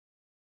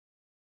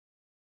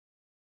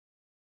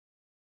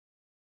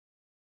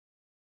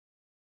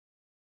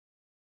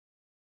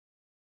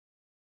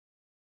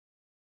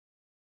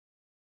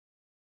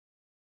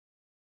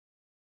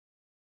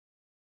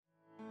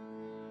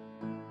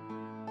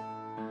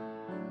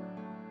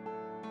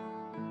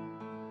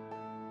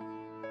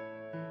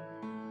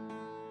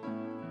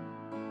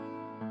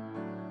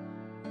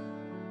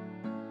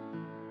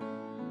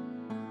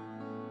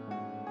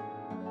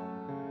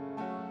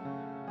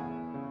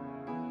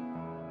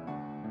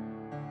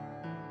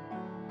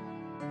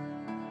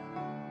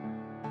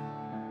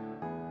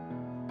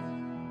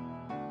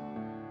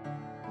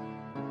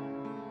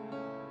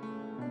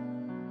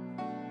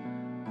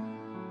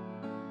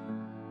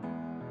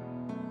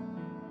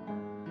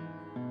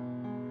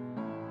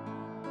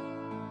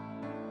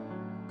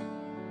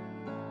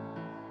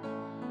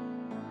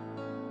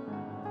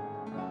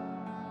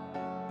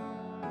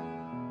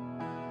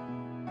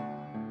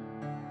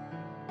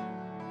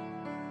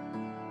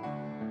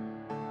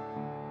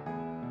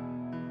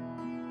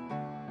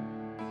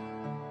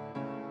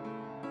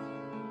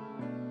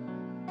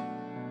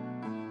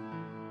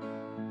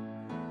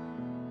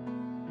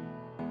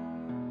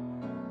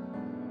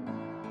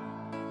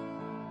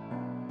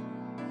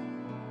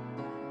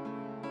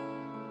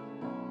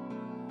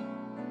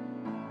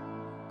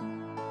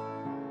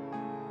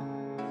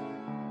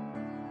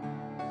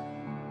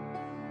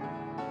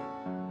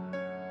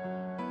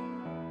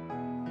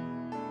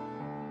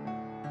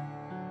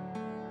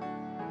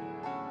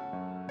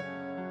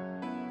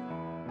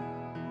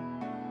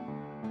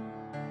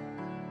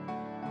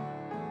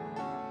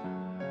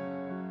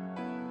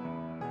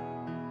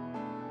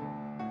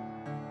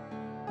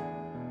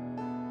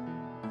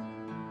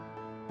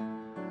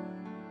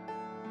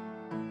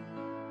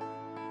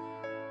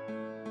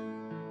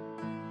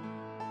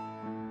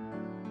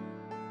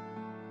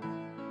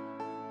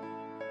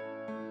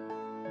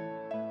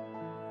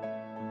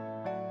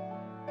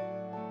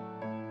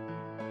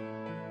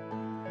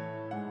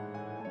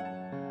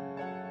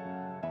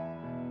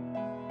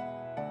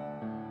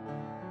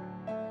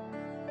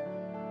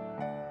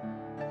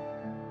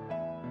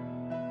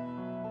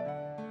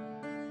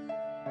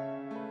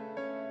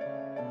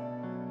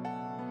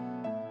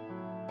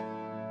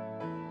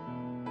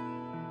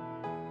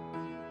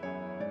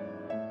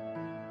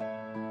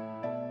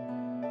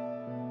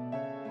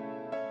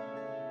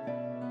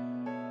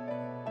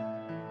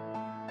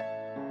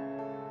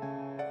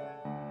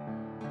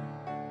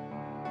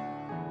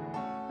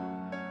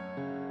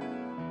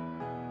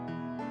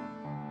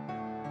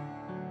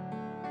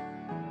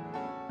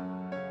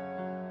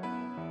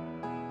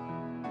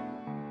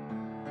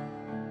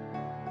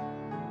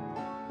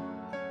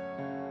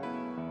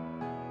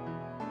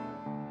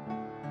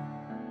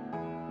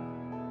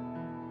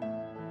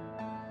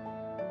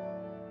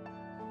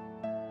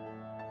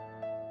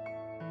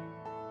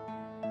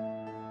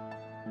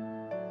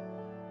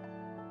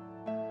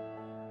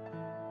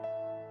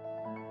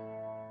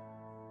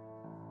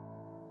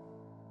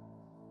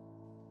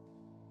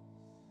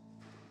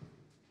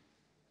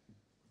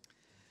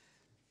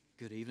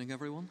Good evening,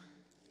 everyone,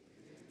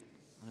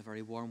 and a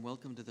very warm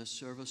welcome to this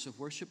service of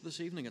worship this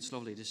evening. It's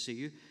lovely to see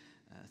you.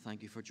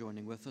 Thank you for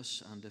joining with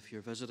us, and if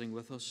you're visiting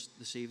with us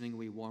this evening,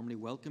 we warmly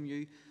welcome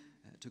you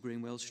to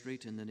Greenwell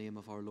Street in the name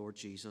of our Lord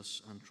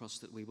Jesus, and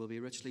trust that we will be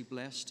richly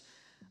blessed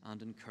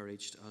and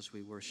encouraged as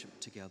we worship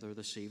together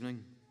this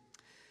evening.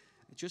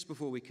 Just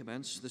before we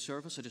commence the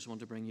service, I just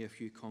want to bring you a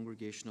few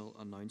congregational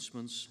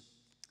announcements.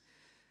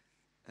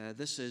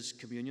 This is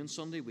Communion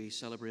Sunday. We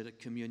celebrated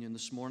Communion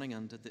this morning,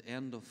 and at the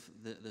end of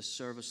the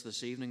service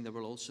this evening, there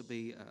will also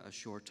be a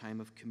short time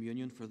of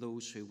communion for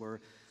those who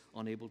were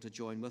unable to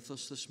join with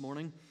us this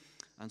morning.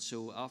 And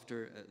so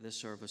after this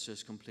service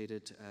is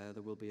completed,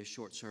 there will be a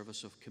short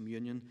service of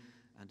communion,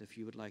 and if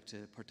you would like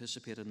to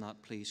participate in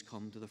that, please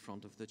come to the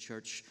front of the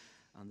church,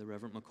 and the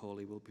Reverend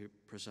Macaulay will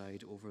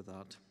preside over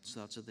that. So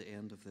that's at the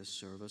end of this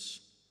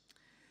service.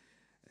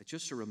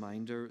 Just a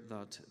reminder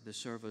that the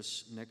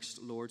service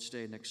next Lord's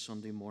Day, next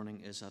Sunday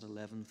morning, is at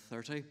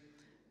 11:30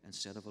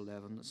 instead of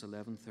 11. It's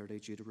 11:30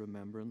 due to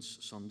Remembrance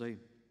Sunday.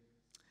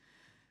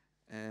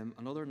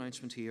 Another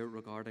announcement here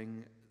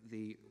regarding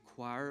the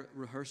choir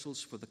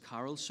rehearsals for the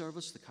carol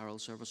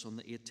service on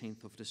the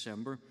 18th of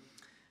December.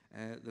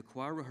 The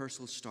choir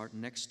rehearsals start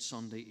next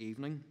Sunday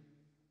evening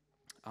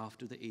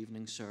after the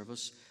evening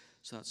service.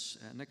 So that's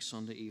next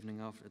Sunday evening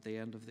after the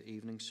end of the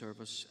evening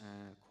service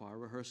choir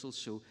rehearsals.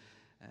 So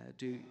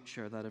do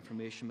share that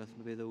information with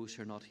maybe those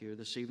who are not here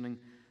this evening,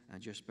 and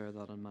just bear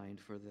that in mind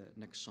for the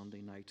next Sunday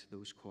night,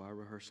 those choir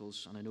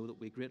rehearsals. And I know that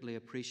we greatly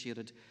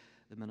appreciated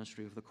the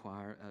ministry of the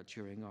choir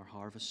during our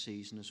harvest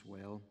season as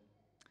well.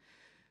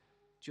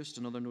 Just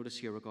another notice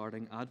here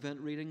regarding Advent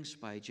readings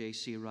by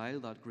J.C. Ryle,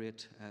 that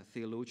great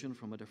theologian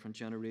from a different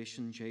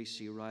generation,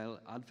 J.C. Ryle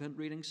Advent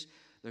readings.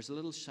 There's a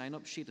little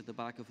sign-up sheet at the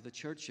back of the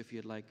church if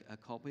you'd like a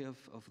copy of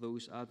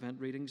those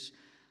Advent readings.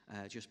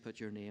 Just put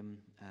your name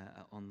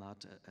on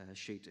that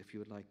sheet if you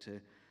would like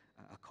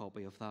a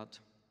copy of that,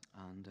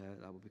 and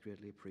that would be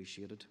greatly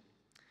appreciated.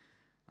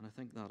 And I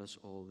think that is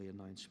all the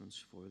announcements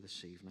for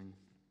this evening.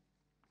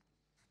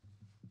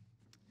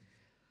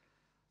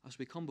 As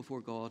we come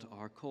before God,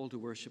 our call to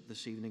worship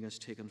this evening is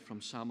taken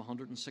from Psalm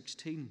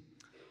 116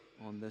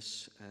 on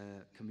this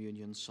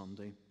Communion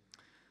Sunday,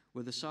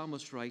 where the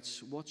psalmist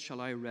writes, "What shall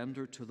I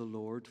render to the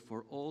Lord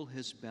for all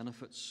his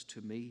benefits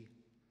to me?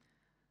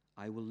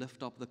 I will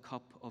lift up the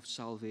cup of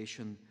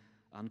salvation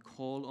and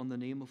call on the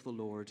name of the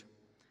Lord.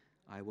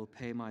 I will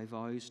pay my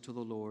vows to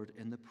the Lord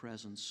in the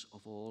presence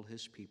of all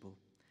his people."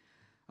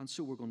 And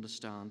so we're going to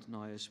stand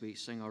now as we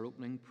sing our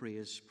opening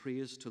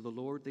praise to the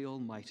Lord the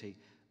Almighty,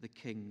 the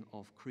King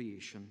of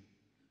creation.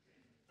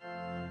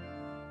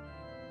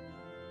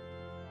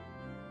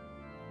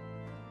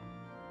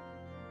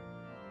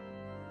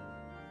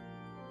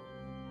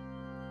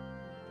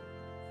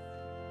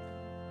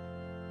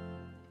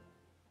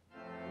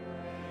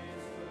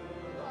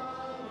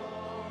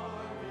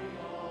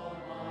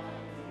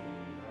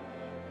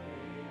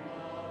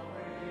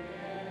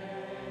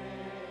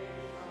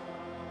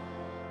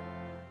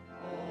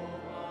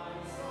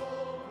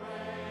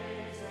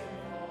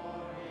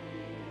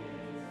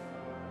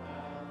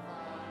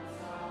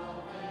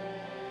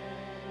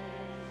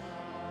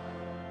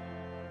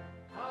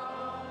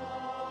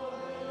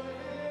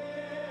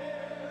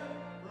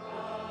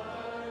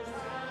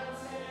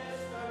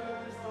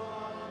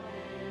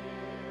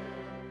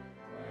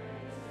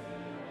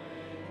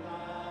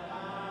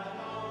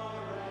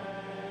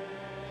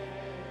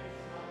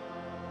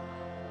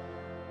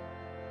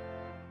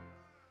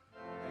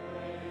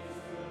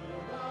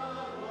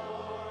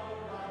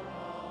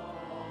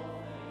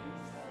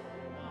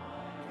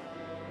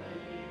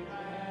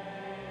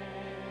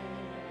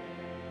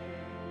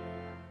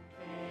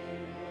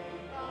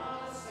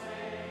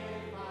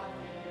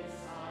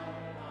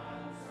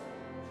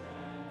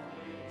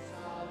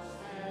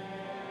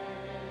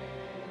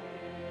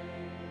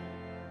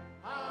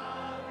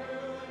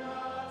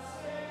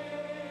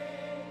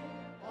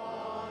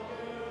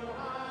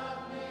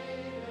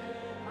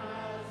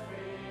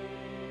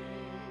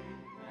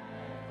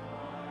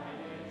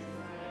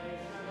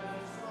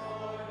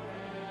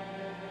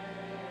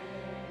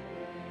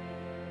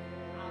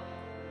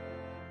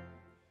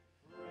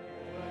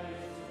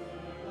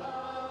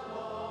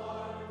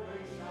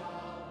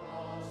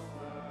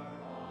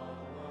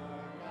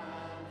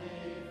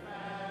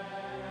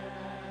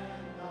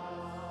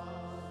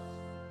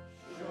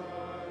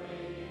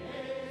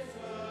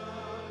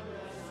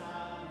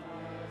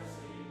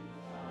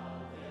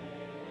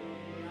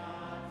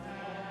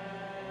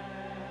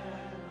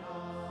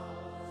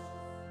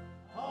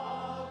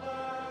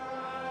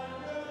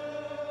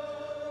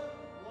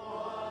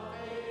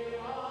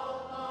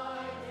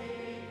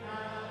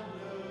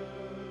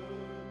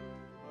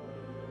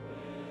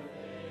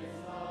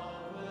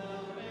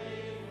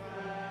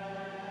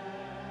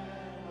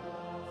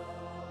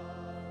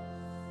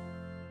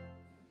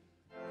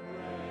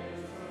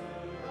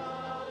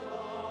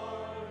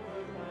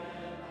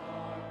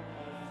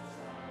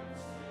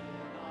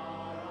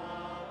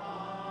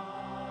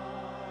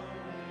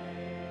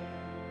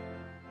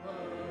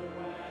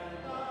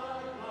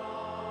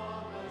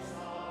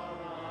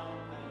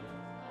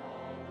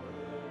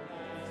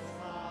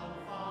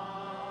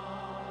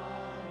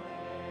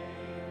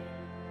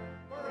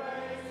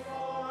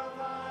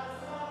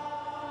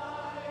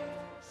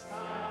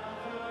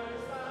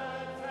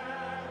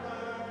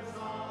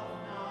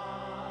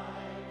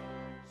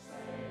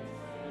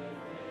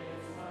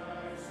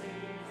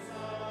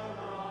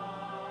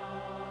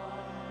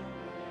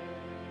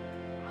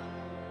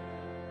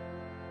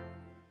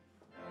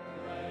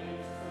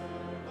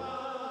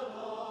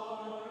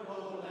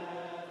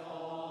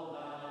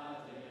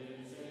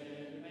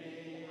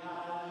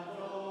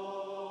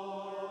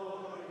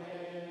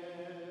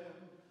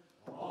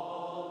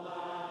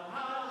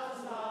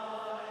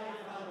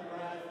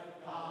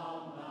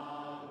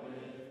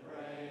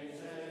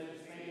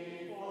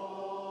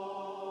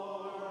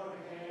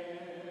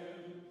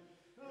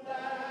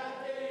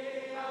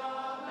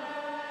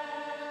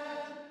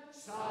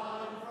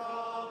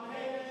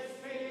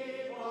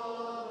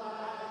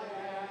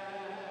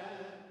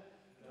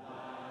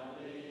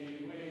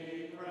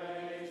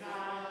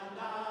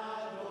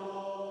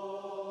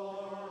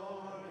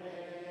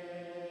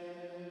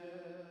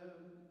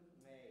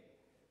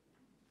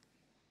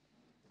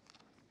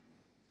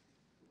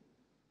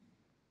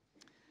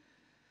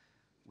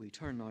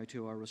 turn now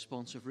to our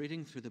responsive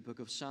reading through the book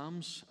of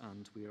Psalms,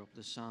 and we are up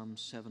to Psalm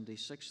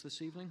 76 this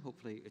evening.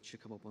 Hopefully it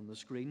should come up on the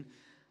screen,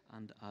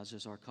 and as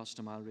is our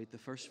custom, I'll read the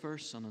first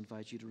verse and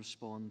invite you to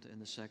respond in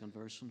the second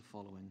verse and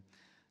following.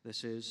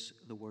 This is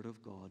the word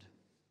of God.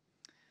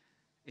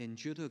 In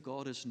Judah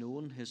God is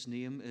known, his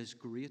name is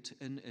great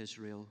in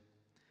Israel.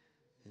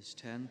 His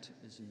tent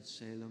is in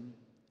Salem,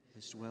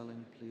 his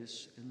dwelling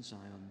place in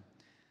Zion.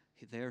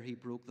 There he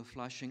broke the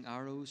flashing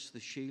arrows, the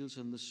shields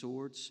and the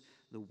swords,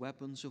 the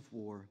weapons of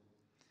war.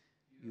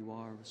 You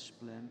are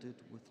resplendent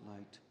with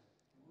light,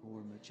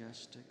 more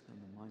majestic than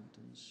the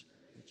mountains,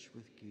 rich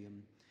with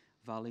game.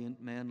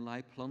 Valiant men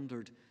lie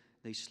plundered,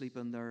 they sleep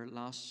in their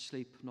last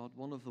sleep. Not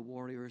one of the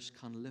warriors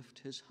can lift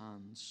his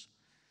hands.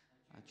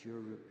 At your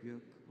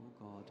rebuke, O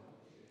God,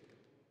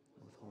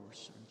 both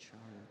horse and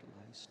chariot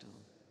lie still.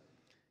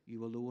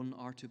 You alone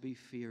are to be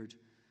feared.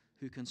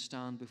 Who can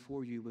stand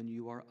before you when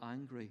you are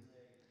angry?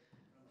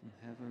 From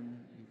heaven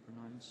you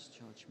pronounce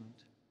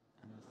judgment,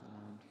 and with the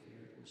land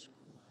feared was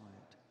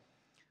quiet.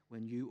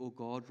 When you, O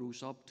God,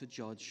 rose up to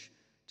judge,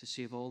 to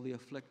save all the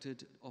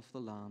afflicted of the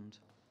land,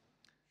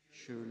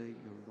 surely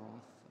your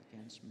wrath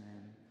against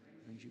men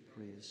brings you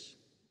praise,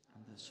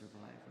 and the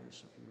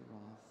survivors of your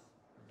wrath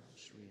are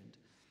restrained.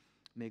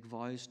 Make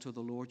vows to the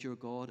Lord your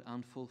God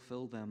and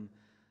fulfill them.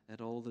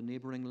 Let all the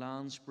neighboring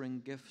lands bring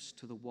gifts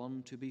to the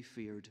one to be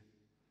feared.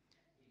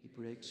 He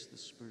breaks the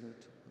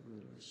spirit of the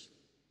rulers.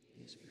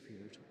 He is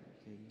feared of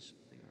the kings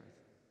of the earth.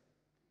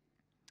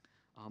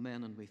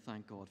 Amen, and we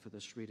thank God for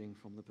this reading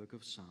from the book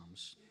of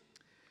Psalms.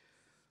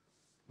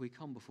 We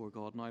come before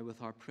God now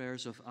with our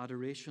prayers of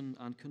adoration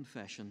and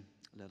confession.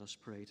 Let us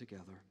pray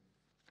together.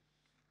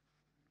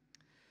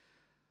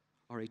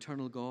 Our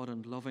eternal God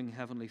and loving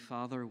Heavenly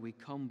Father, we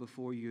come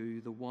before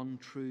you, the one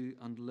true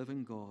and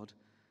living God,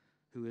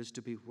 who is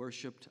to be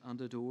worshipped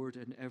and adored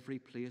in every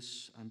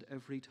place and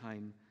every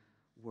time,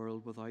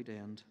 world without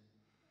end.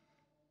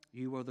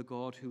 You are the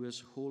God who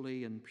is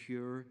holy and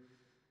pure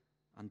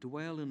and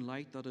dwell in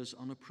light that is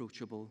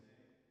unapproachable.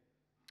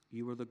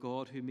 You are the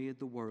God who made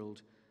the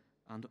world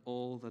and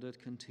all that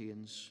it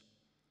contains.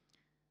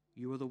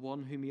 You are the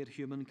one who made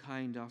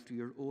humankind after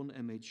your own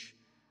image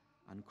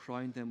and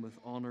crowned them with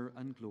honor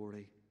and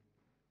glory.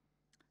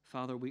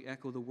 Father, we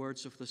echo the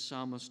words of the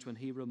psalmist when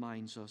he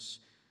reminds us,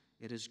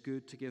 it is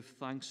good to give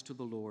thanks to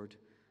the Lord,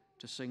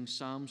 to sing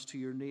psalms to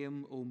your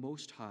name, O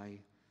Most High,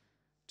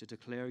 to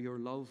declare your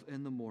love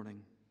in the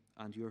morning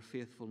and your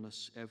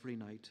faithfulness every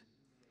night.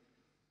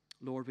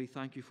 Lord, we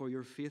thank you for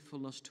your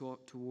faithfulness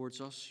towards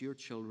us, your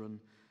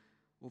children,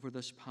 over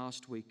this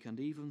past week and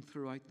even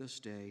throughout this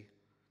day.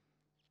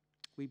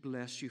 We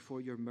bless you for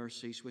your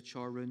mercies, which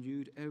are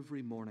renewed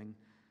every morning,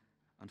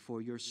 and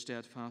for your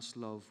steadfast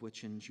love,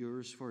 which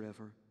endures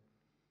forever.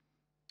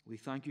 We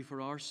thank you for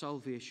our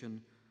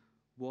salvation,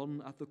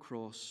 won at the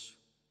cross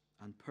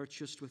and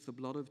purchased with the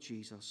blood of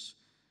Jesus.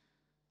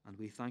 And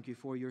we thank you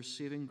for your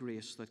saving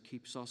grace that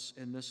keeps us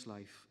in this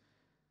life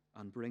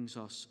and brings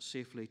us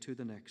safely to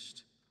the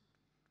next.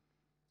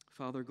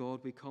 Father God,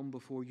 we come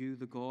before you,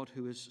 the God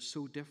who is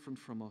so different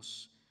from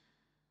us,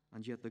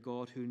 and yet the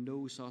God who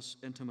knows us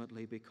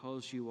intimately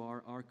because you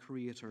are our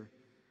Creator.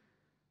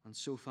 And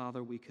so,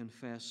 Father, we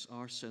confess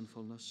our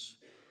sinfulness.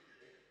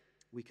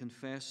 We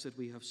confess that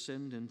we have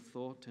sinned in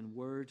thought, in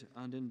word,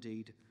 and in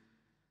deed,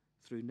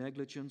 through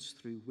negligence,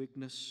 through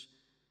weakness,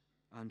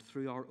 and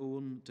through our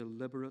own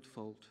deliberate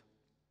fault.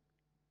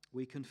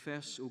 We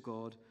confess, O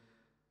God,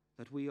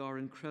 that we are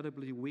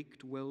incredibly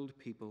weak-willed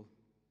people,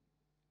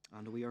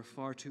 and we are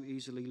far too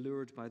easily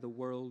lured by the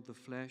world, the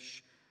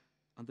flesh,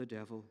 and the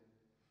devil.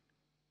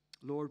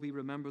 Lord, we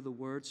remember the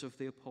words of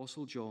the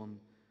Apostle John,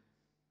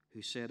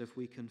 who said, if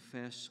we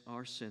confess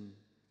our sin,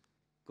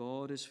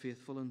 God is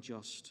faithful and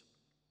just,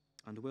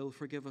 and will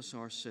forgive us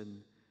our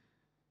sin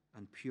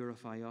and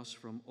purify us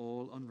from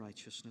all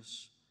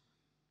unrighteousness.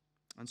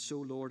 And so,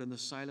 Lord, in the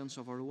silence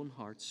of our own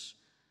hearts,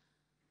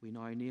 we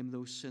now name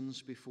those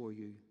sins before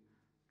you,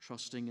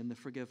 trusting in the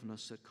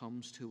forgiveness that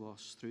comes to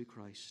us through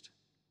Christ.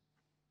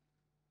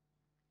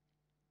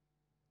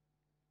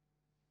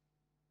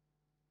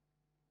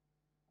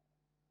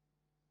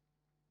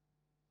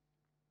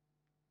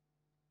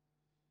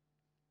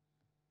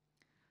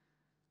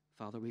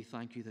 Father, we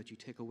thank you that you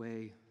take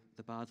away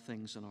the bad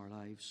things in our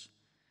lives.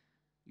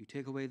 You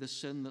take away the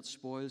sin that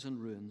spoils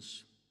and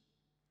ruins,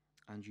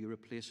 and you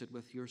replace it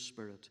with your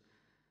Spirit,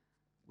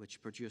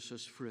 which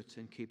produces fruit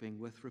in keeping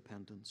with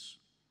repentance.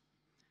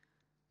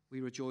 We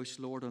rejoice,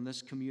 Lord, on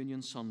this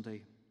Communion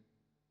Sunday,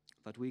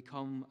 that we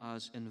come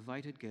as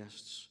invited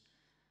guests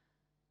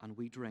and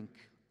we drink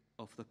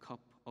of the cup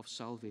of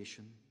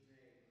salvation.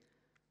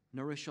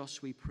 Nourish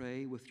us, we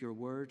pray, with your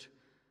word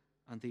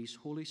and these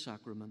holy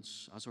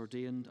sacraments as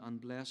ordained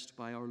and blessed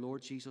by our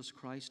Lord Jesus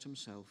Christ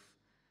himself.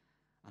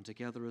 And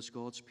together as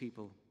God's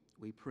people,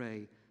 we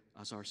pray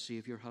as our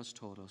Saviour has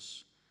taught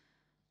us.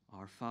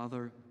 Our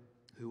Father,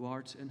 who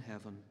art in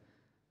heaven,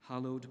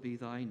 hallowed be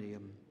thy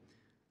name.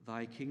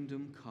 Thy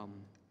kingdom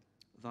come,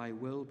 thy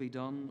will be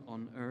done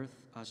on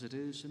earth as it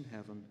is in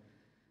heaven.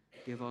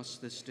 Give us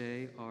this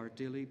day our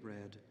daily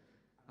bread,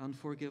 and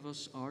forgive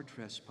us our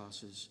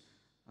trespasses,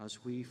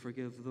 as we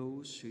forgive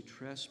those who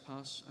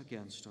trespass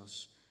against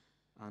us.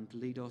 And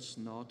lead us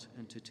not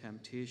into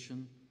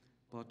temptation,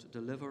 but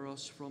deliver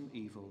us from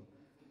evil.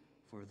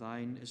 For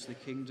thine is the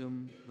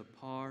kingdom, the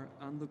power,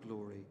 and the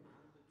glory,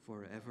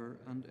 forever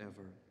and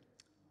ever.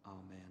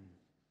 Amen.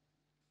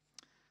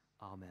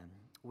 Amen.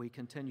 We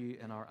continue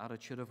in our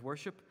attitude of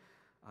worship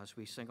as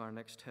we sing our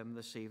next hymn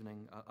this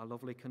evening, a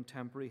lovely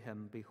contemporary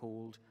hymn,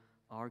 Behold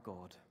Our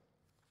God.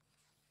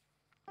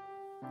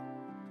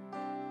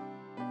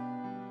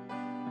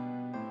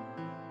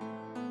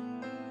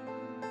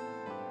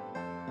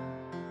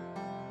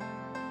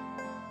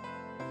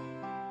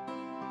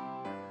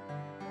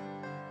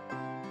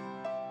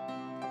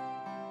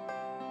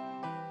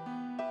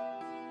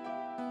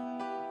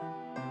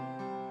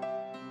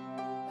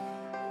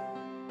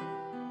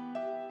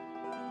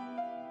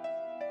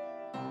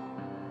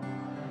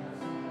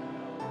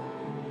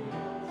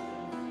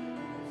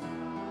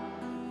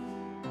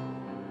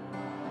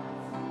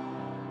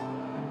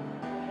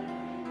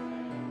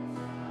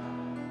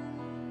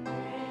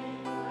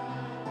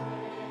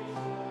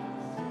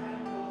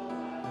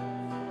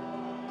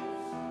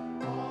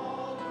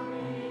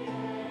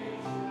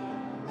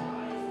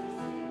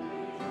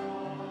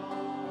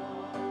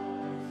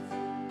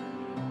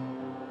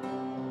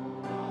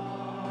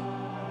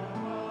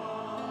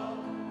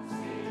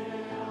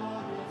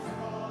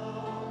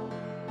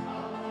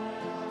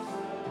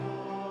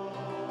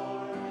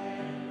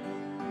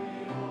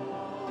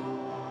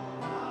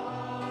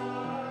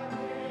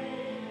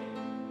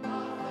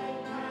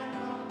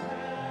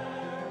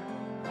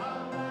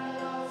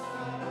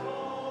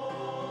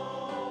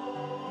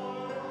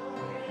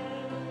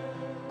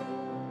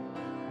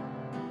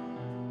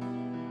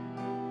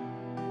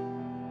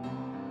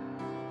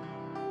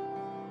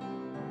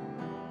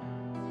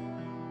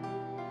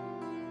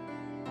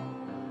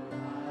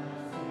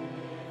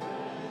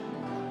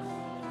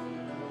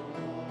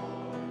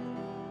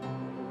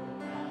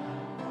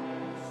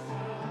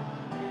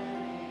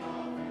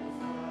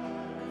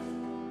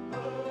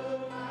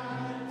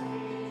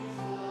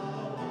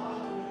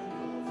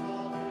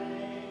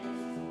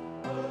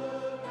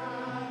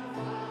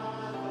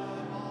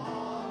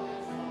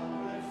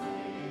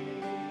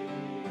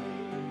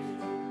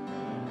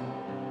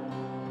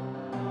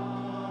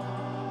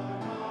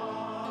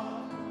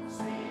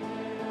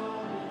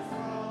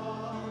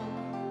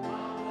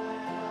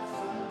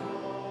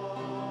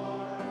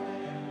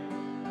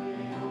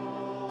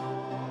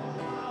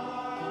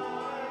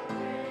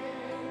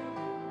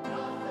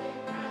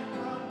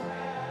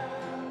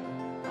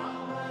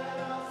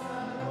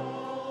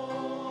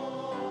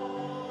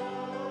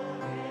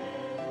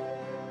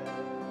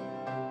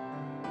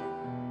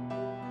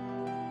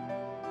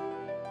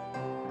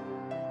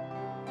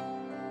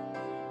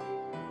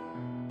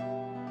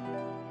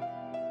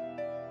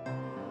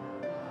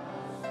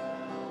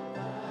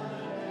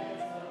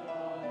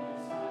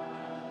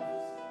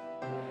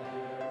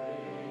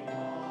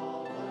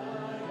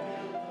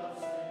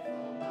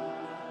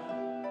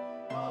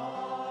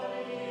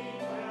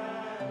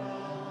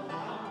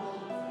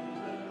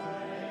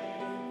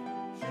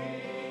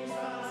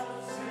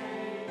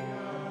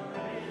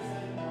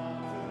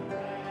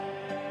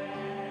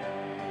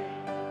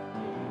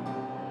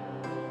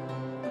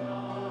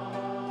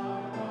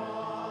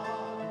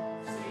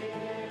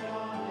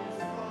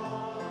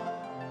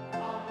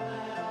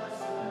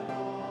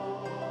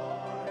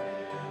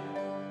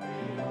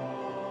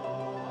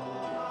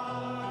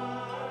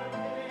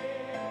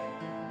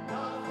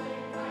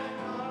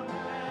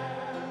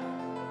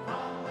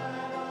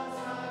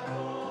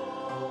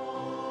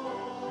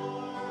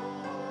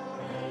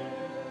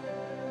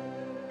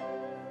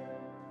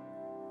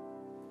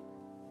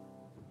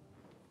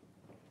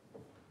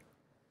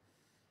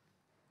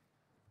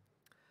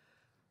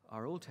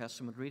 Our Old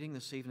Testament reading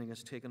this evening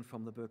is taken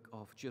from the book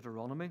of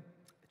Deuteronomy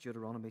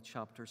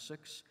chapter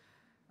 6,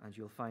 and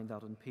you'll find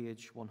that on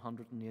page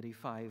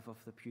 185 of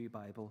the Pew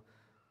Bible,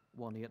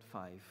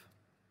 185.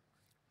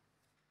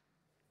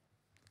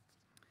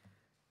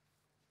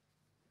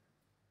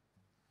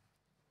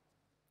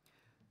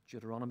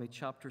 Deuteronomy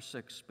chapter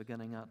 6,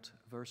 beginning at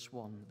verse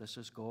 1. This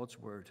is God's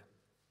word.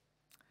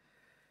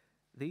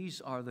 These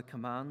are the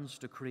commands,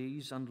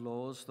 decrees, and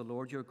laws the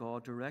Lord your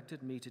God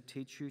directed me to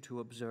teach you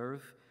to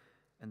observe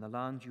in the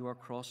land you are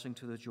crossing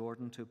to the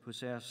Jordan to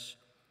possess,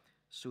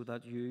 so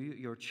that you,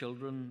 your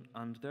children,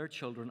 and their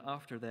children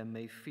after them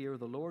may fear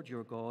the Lord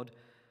your God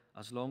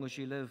as long as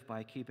you live,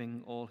 by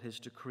keeping all his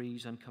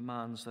decrees and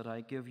commands that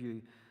I give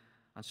you,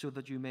 and so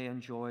that you may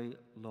enjoy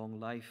long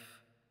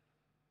life.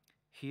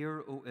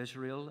 Hear, O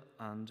Israel,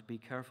 and be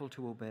careful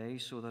to obey,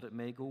 so that it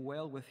may go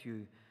well with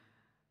you,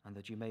 and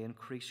that you may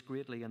increase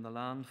greatly in the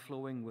land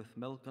flowing with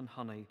milk and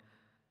honey,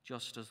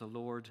 just as the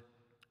Lord,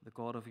 the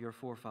God of your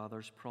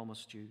forefathers,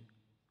 promised you.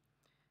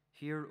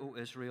 Hear, O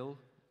Israel,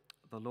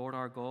 the Lord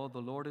our God, the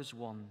Lord is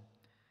one.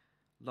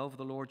 Love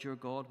the Lord your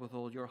God with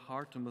all your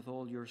heart and with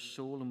all your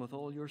soul and with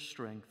all your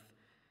strength.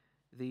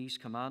 These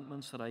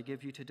commandments that I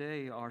give you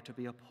today are to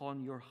be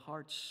upon your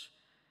hearts.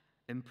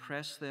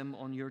 Impress them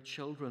on your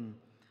children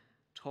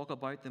Talk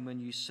about them when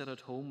you sit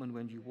at home and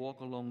when you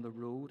walk along the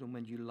road and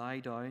when you lie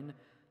down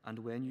and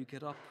when you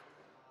get up.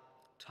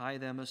 Tie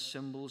them as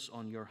symbols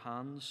on your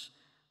hands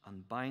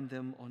and bind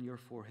them on your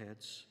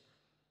foreheads.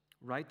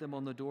 Write them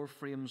on the door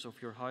frames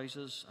of your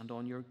houses and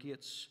on your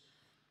gates.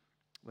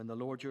 When the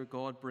Lord your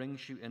God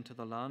brings you into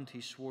the land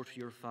he swore to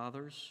your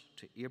fathers,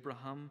 to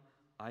Abraham,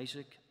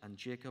 Isaac, and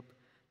Jacob,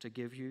 to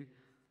give you,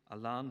 a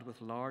land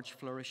with large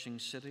flourishing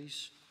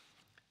cities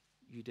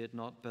you did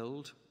not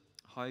build,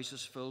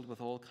 houses filled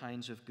with all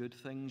kinds of good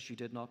things you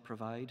did not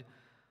provide,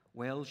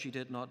 wells you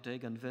did not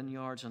dig, and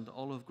vineyards and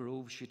olive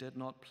groves you did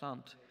not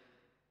plant.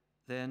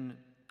 Then,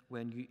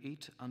 when you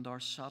eat and are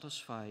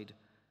satisfied,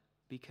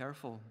 be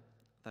careful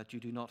that you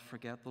do not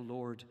forget the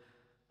Lord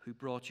who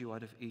brought you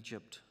out of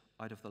Egypt,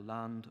 out of the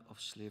land of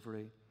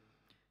slavery.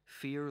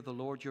 Fear the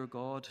Lord your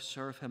God,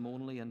 serve him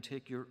only, and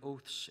take your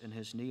oaths in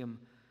his name.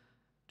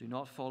 Do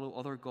not follow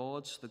other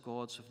gods, the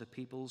gods of the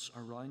peoples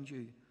around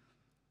you.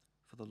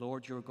 For the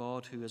Lord your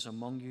God who is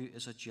among you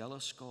is a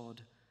jealous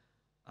God,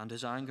 and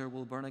his anger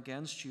will burn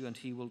against you, and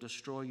he will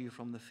destroy you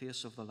from the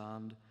face of the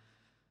land.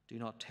 Do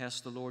not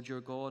test the Lord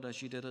your God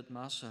as you did at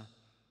Massah.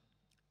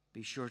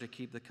 Be sure to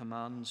keep the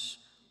commands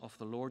of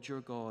the Lord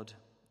your God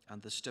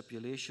and the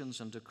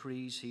stipulations and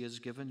decrees he has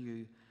given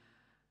you.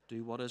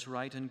 Do what is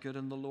right and good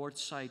in the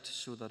Lord's sight,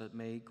 so that it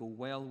may go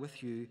well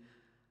with you,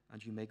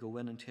 and you may go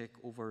in and take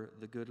over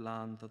the good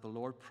land that the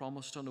Lord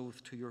promised on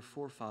oath to your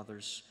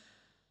forefathers,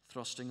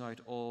 thrusting out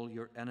all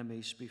your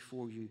enemies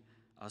before you,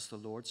 as the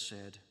Lord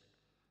said.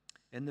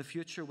 In the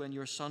future, when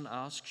your son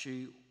asks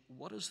you,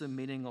 what is the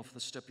meaning of the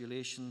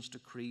stipulations,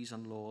 decrees,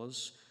 and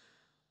laws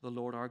the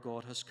Lord our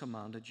God has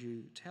commanded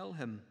you, tell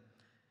him,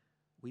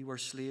 we were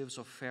slaves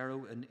of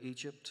Pharaoh in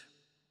Egypt,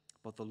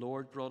 but the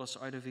Lord brought us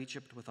out of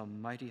Egypt with a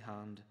mighty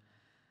hand.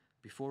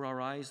 Before our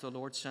eyes the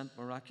Lord sent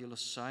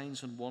miraculous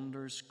signs and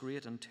wonders,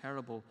 great and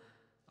terrible,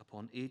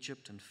 upon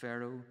Egypt and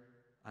Pharaoh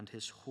and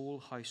his whole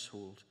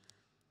household.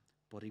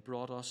 But he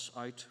brought us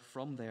out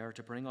from there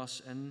to bring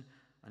us in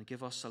and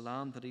give us the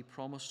land that he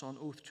promised on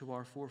oath to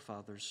our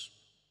forefathers.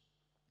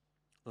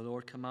 The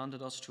Lord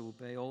commanded us to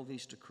obey all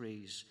these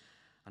decrees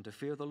and to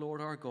fear the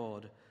Lord our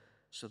God,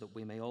 so that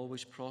we may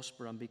always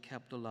prosper and be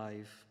kept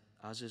alive,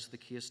 as is the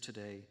case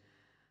today.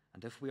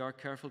 And if we are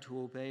careful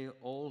to obey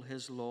all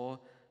his law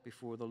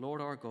before the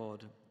Lord our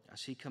God,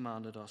 as he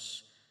commanded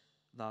us,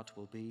 that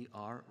will be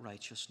our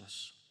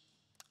righteousness.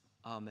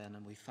 Amen.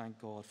 And we thank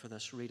God for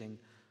this reading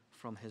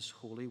from his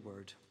holy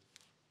word.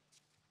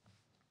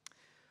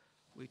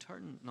 We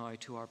turn now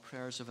to our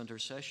prayers of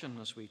intercession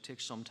as we take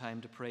some time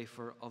to pray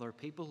for other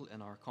people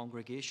in our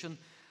congregation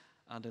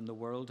and in the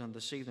world. And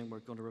this evening we're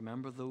going to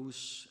remember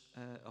those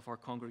of our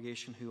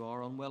congregation who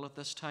are unwell at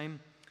this time.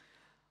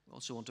 We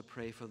also want to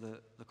pray for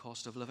the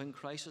cost of living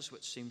crisis,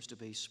 which seems to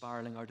be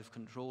spiralling out of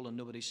control and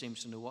nobody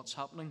seems to know what's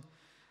happening.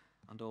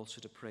 And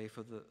also to pray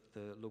for the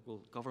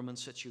local government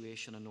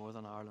situation in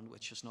Northern Ireland,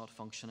 which is not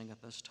functioning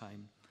at this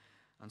time.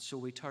 And so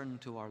we turn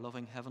to our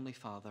loving Heavenly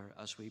Father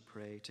as we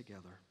pray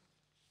together.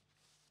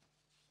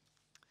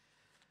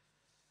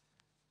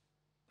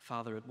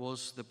 Father, it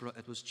was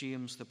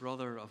James, the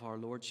brother of our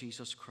Lord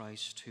Jesus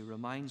Christ, who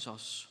reminds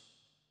us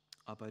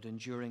about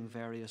enduring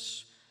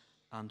various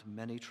and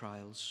many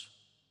trials.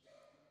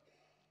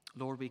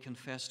 Lord, we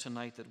confess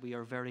tonight that we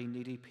are very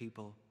needy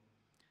people.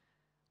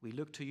 We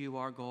look to you,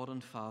 our God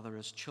and Father,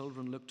 as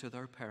children look to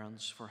their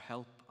parents for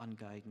help and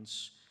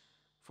guidance,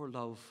 for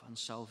love and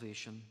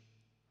salvation.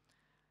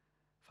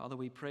 Father,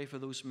 we pray for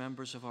those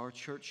members of our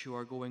church who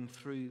are going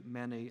through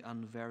many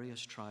and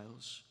various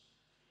trials.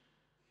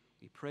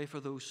 We pray for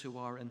those who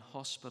are in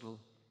hospital,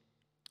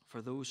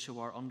 for those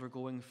who are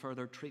undergoing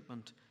further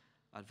treatment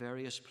at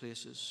various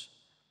places,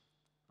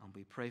 and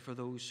we pray for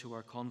those who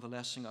are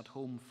convalescing at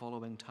home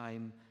following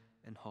time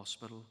in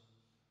hospital.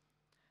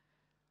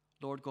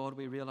 Lord God,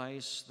 we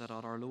realize that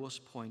at our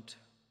lowest point,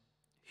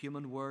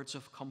 human words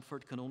of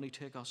comfort can only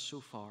take us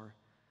so far,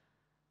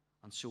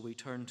 and so we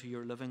turn to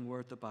your living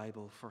word, the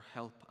Bible, for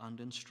help and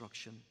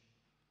instruction.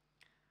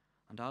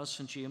 And as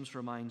St. James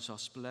reminds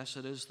us, blessed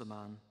is the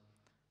man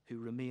who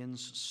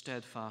remains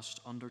steadfast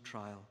under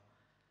trial,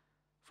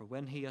 for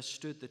when he has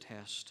stood the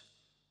test,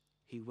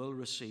 he will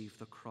receive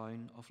the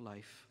crown of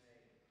life.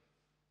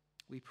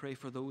 We pray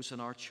for those in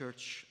our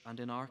church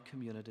and in our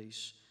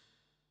communities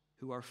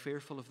who are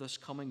fearful of this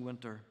coming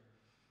winter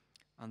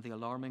and the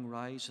alarming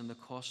rise in the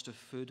cost of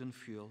food and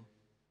fuel.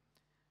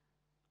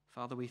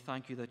 Father, we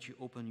thank you that you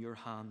open your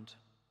hand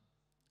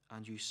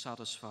and you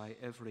satisfy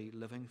every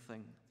living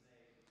thing.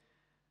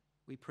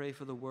 We pray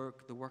for the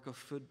work of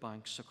food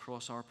banks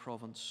across our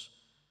province,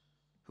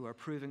 who are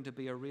proving to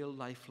be a real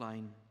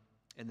lifeline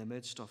in the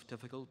midst of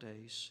difficult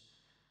days.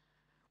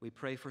 We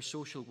pray for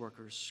social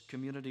workers,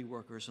 community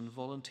workers, and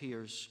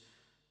volunteers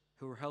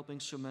who are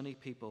helping so many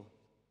people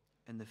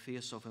in the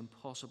face of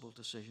impossible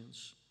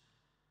decisions.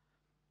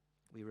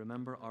 We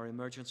remember our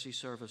emergency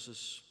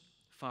services,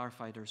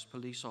 firefighters,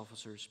 police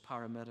officers,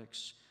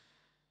 paramedics,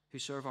 who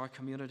serve our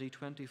community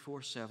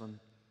 24/7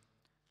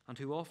 and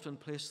who often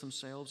place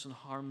themselves in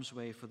harm's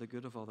way for the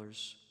good of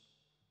others.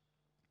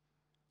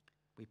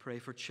 We pray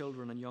for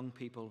children and young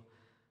people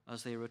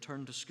as they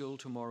return to school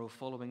tomorrow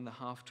following the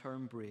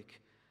half-term break,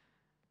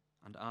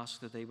 and ask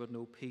that they would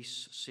know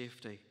peace,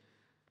 safety,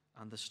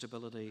 and the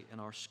stability in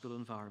our school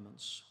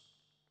environments.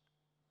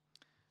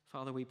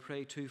 Father, we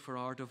pray too for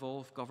our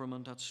devolved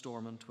government at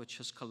Stormont, which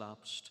has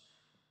collapsed,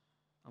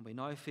 and we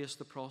now face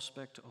the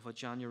prospect of a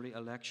January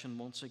election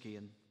once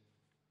again.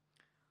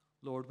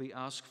 Lord, we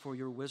ask for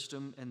your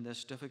wisdom in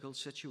this difficult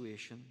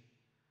situation.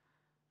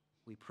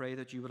 We pray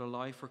that you would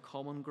allow for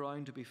common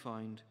ground to be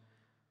found,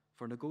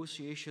 for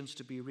negotiations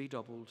to be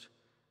redoubled,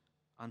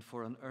 and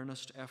for an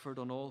earnest effort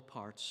on all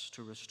parts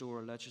to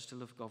restore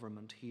legislative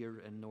government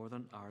here in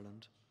Northern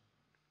Ireland.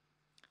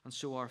 And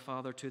so, our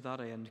Father, to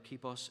that end,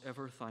 keep us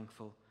ever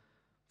thankful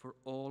for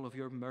all of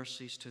your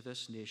mercies to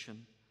this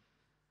nation.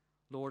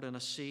 Lord, in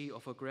a sea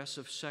of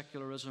aggressive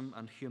secularism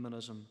and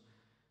humanism,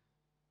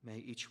 may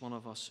each one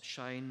of us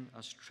shine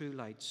as true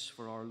lights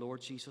for our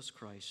Lord Jesus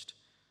Christ,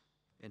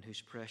 in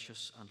whose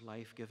precious and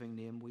life-giving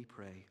name we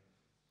pray.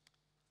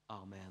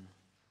 Amen.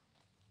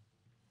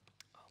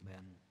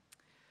 Amen.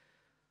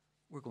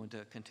 We're going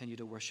to continue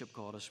to worship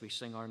God as we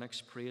sing our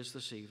next praise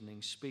this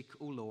evening. Speak,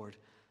 O Lord,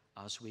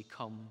 as we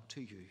come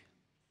to you.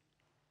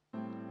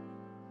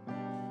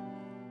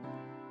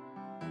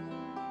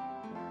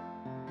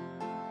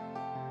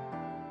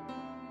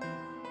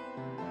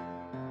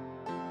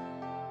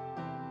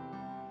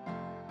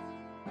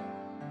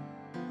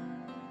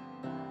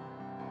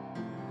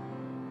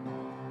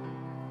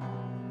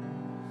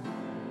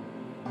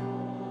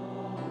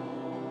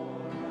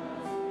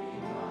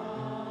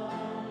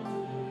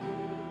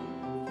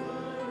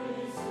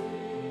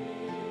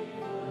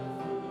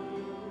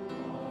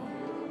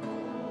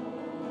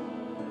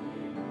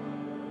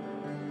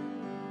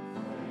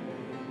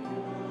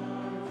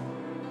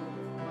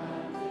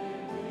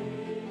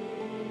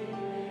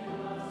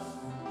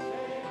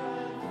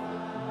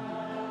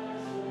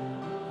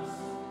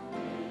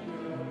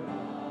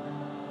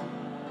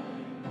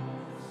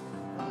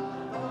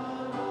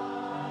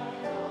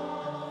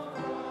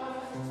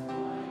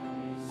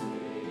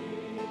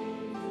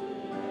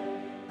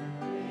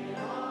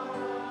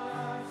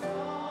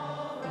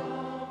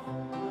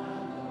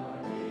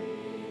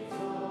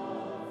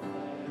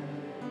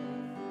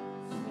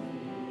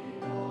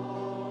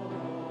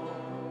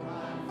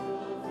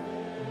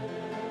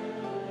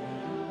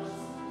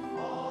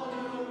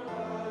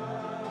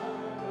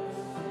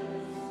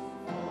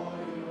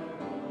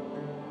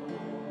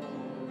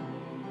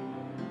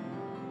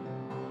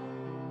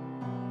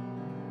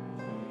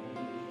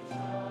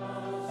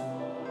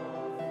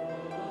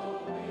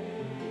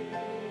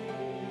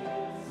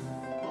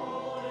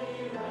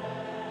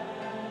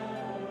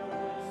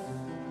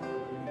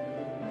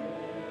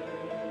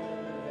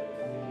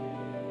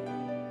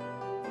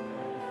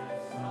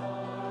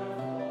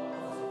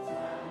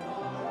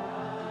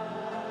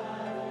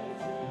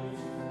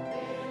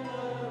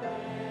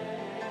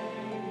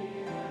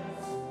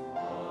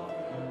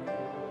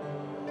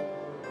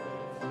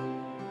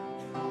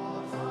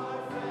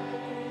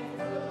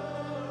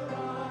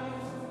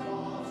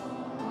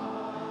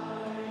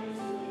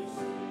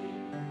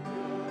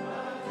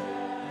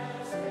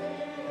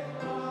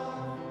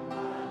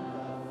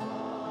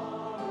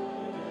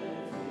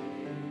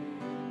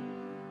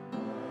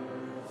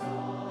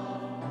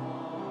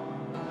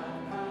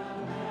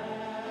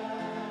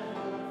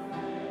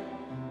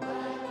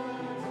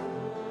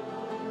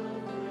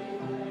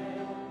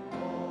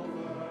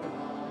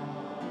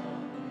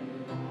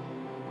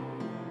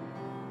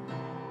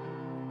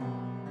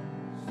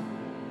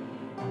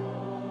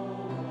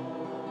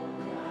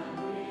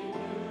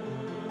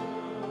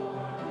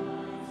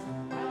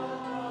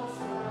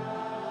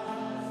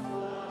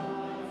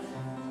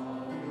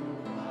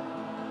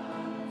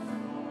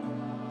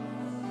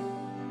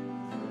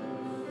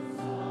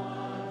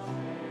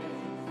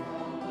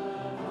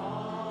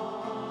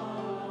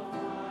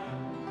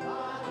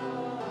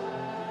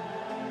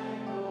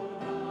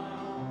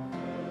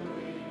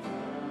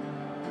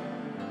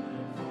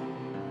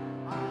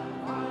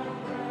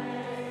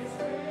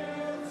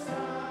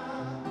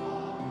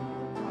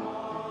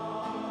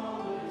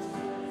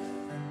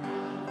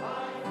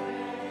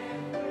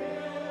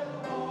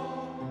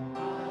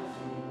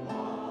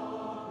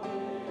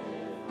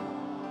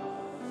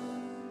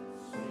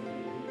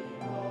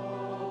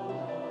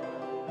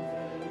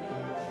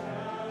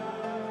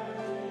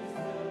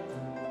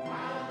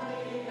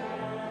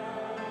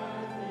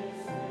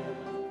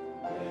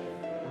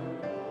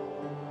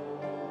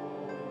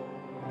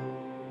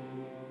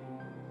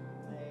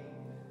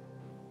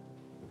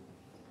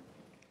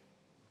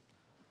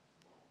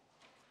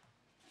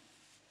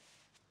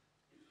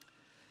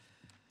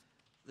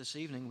 This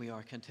evening we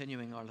are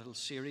continuing our little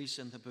series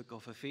in the book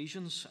of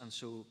Ephesians, and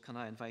so can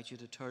I invite you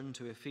to turn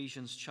to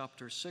Ephesians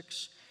chapter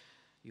 6.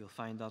 You'll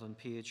find that on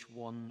page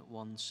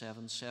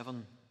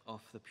 1177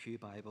 of the Pew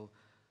Bible,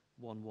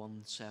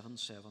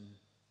 1177.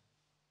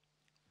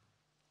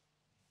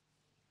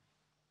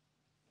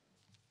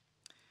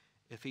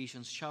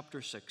 Ephesians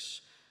chapter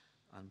 6,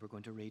 and we're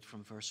going to read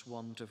from verse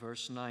 1 to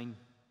verse 9.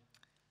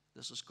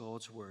 This is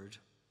God's word.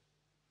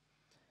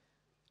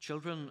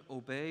 Children,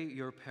 obey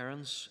your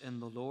parents in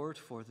the Lord,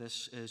 for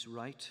this is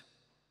right.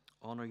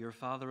 Honor your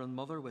father and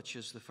mother, which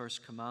is the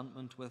first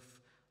commandment, with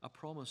a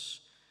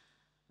promise,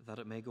 that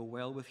it may go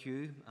well with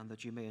you and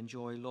that you may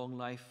enjoy long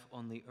life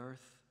on the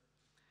earth.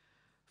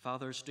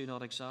 Fathers, do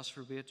not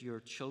exasperate your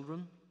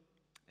children.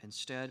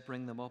 Instead,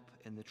 bring them up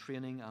in the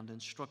training and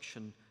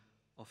instruction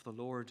of the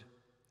Lord.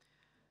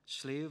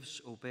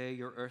 Slaves, obey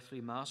your earthly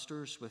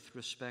masters with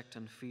respect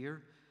and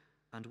fear,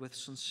 and with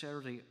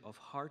sincerity of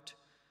heart,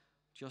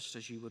 just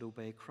as you would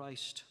obey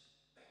Christ.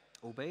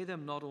 Obey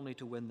them not only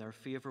to win their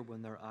favor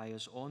when their eye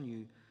is on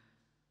you,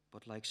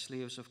 but like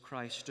slaves of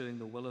Christ, doing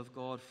the will of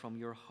God from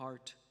your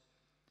heart.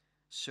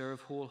 Serve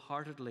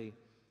wholeheartedly,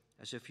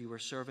 as if you were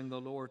serving the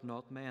Lord,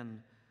 not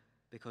men,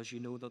 because you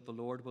know that the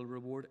Lord will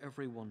reward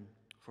everyone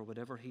for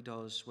whatever he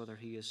does, whether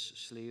he is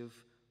slave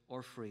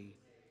or free.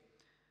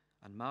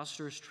 And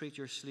masters, treat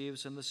your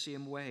slaves in the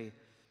same way.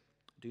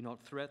 Do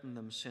not threaten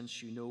them,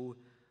 since you know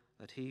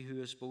that he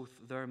who is both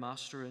their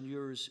master and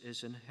yours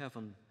is in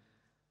heaven,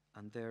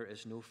 and there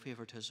is no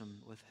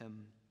favoritism with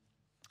him.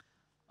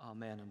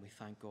 Amen, and we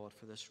thank God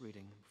for this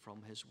reading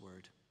from his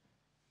word.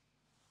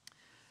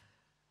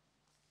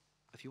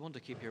 If you want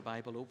to keep your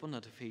Bible open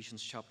at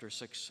Ephesians chapter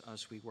 6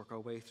 as we work our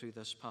way through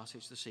this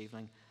passage this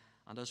evening,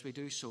 and as we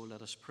do so,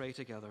 let us pray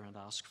together and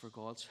ask for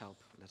God's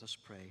help. Let us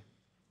pray.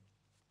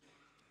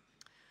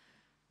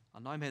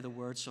 And now may the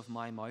words of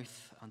my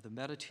mouth and the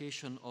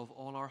meditation of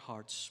all our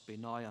hearts be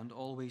now and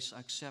always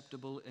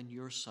acceptable in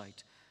your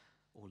sight,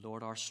 O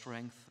Lord, our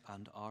strength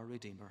and our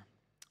Redeemer.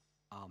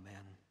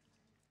 Amen.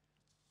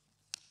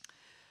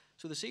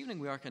 So this evening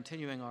we are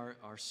continuing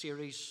our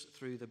series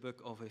through the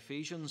book of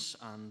Ephesians,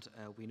 and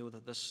we know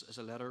that this is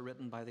a letter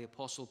written by the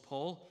Apostle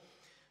Paul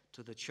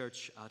to the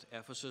church at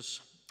Ephesus.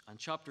 And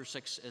chapter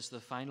 6 is the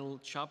final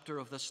chapter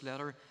of this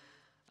letter,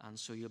 and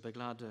so you'll be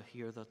glad to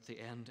hear that the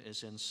end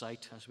is in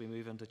sight as we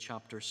move into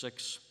chapter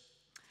 6.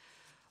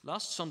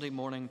 Last Sunday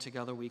morning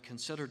together we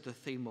considered the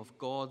theme of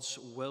God's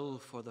will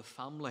for the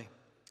family.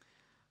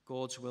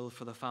 God's will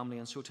for the family.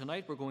 And so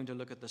tonight we're going to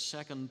look at the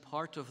second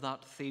part of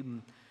that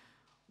theme,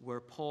 where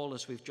Paul,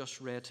 as we've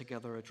just read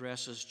together,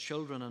 addresses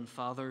children and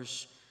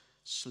fathers,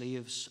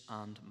 slaves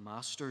and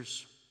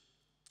masters.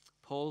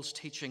 Paul's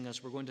teaching,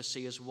 as we're going to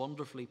see, is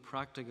wonderfully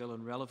practical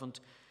and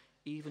relevant,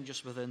 even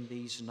just within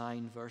these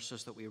 9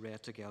 verses that we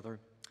read together.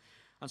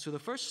 And so the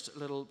first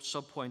little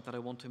subpoint that I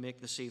want to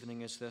make this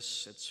evening is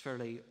this. It's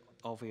fairly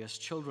obvious.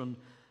 Children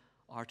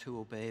are to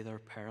obey their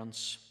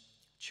parents.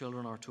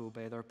 Children are to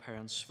obey their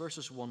parents.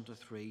 Verses 1 to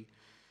 3.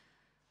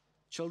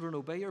 Children,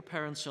 obey your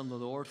parents in the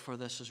Lord, for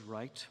this is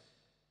right.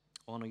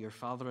 Honor your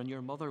father and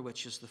your mother,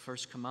 which is the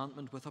first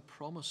commandment, with a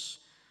promise,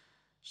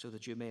 so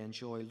that you may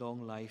enjoy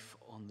long life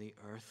on the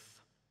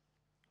earth.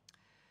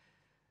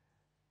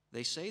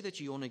 They say that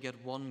you only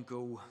get one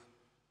go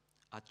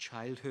at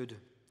childhood,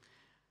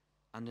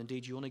 and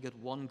indeed you only get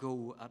one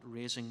go at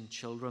raising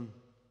children.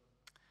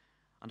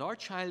 And our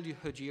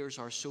childhood years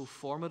are so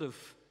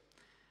formative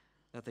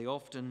that they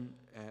often,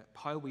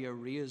 how we are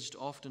raised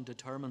often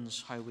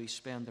determines how we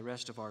spend the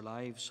rest of our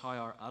lives, how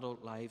our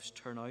adult lives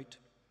turn out.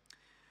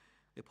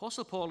 The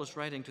Apostle Paul is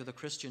writing to the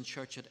Christian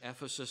church at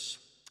Ephesus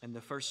in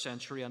the first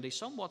century, and he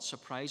somewhat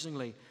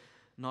surprisingly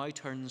now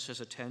turns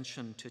his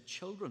attention to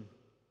children.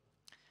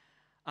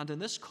 And in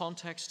this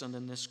context and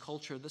in this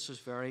culture, this is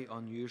very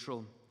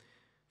unusual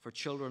for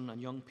children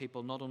and young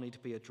people not only to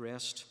be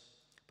addressed,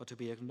 but to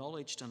be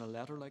acknowledged in a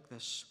letter like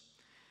this.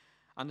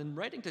 And in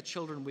writing to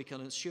children, we can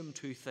assume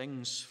 2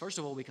 things. First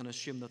of all, we can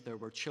assume that there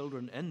were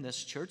children in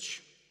this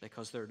church,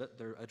 because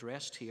they're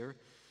addressed here.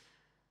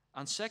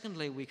 And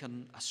secondly, we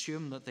can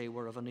assume that they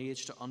were of an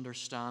age to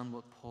understand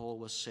what Paul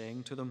was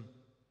saying to them.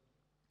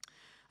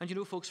 And you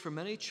know, folks, for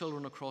many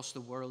children across the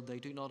world, they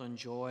do not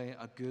enjoy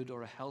a good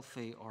or a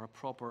healthy or a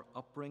proper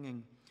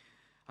upbringing.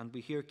 And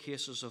we hear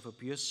cases of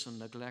abuse and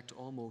neglect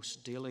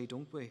almost daily,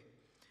 don't we?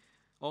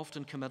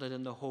 Often committed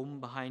in the home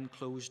behind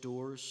closed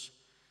doors,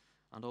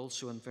 and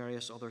also in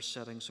various other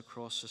settings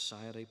across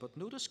society. But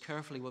notice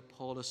carefully what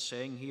Paul is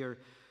saying here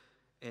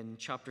in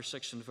chapter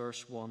 6 and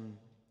verse 1.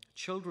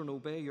 Children,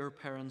 obey your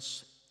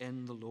parents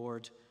in the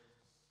Lord,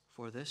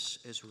 for this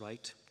is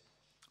right.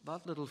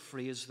 That little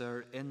phrase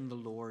there, in the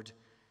Lord,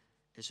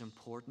 is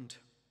important.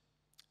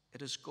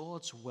 It is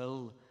God's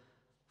will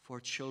for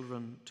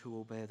children to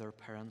obey their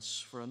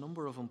parents for a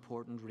number of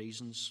important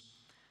reasons.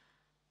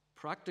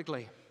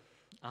 Practically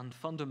and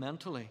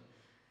fundamentally,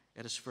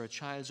 it is for a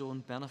child's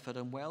own benefit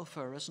and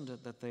welfare, isn't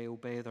it, that they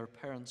obey their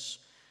parents?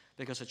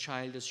 Because a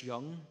child is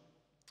young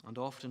and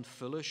often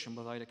foolish and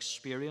without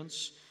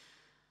experience,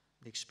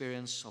 the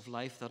experience of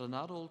life that an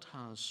adult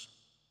has.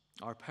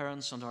 Our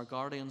parents and our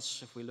guardians,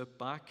 if we look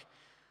back,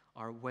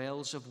 are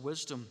wells of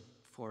wisdom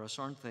for us,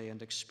 aren't they?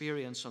 And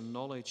experience and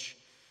knowledge.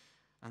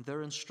 And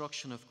their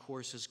instruction, of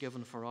course, is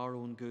given for our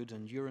own good,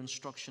 and your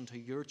instruction to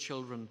your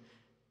children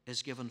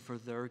is given for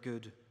their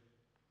good.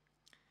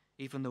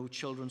 Even though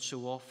children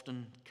so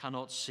often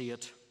cannot see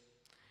it,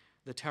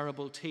 the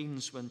terrible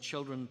teens when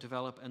children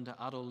develop into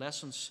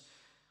adolescence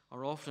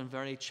are often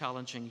very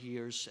challenging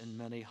years in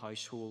many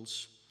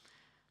households.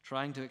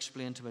 Trying to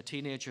explain to a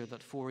teenager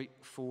that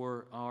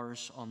 4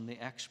 hours on the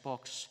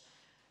Xbox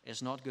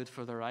is not good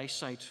for their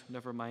eyesight,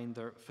 never mind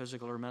their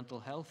physical or mental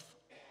health.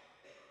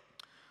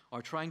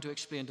 Or trying to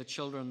explain to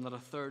children that a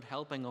third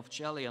helping of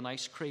jelly and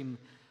ice cream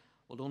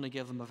will only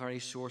give them a very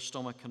sore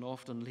stomach and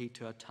often lead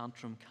to a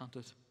tantrum, can't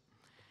it?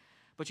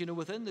 But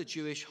within the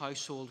Jewish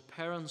household,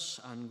 parents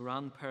and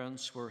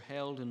grandparents were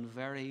held in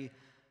very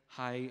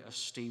high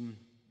esteem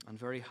and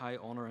very high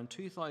honor. And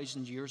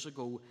 2,000 years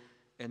ago,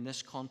 in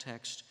this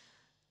context,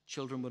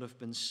 children would have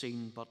been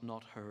seen but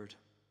not heard.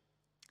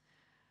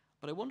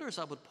 But I wonder, is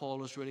that what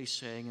Paul is really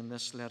saying in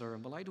this letter?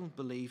 Well, I don't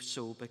believe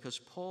so, because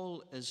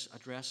Paul is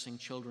addressing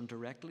children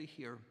directly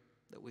here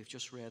that we've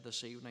just read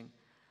this evening.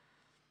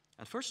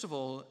 And first of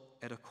all,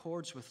 it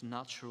accords with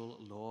natural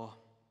law.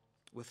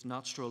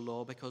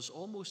 Because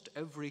almost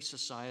every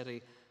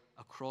society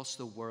across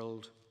the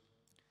world,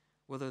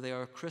 whether they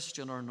are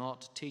Christian or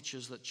not,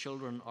 teaches that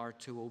children are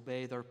to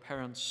obey their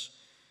parents,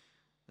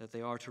 that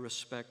they are to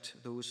respect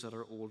those that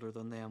are older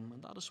than them.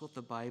 And that is what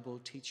the Bible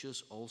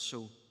teaches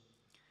also.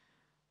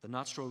 The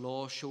natural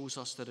law shows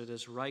us that it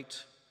is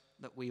right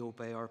that we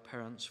obey our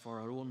parents for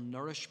our own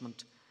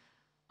nourishment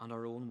and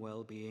our own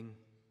well-being.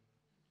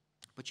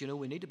 But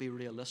we need to be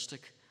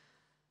realistic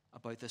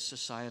about this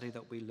society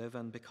that we live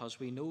in, because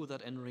we know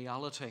that in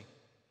reality,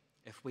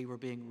 if we were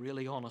being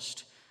really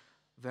honest,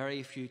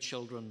 very few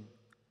children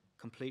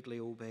completely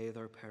obey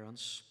their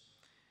parents.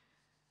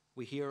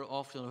 We hear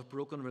often of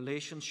broken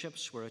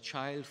relationships where a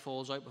child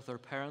falls out with their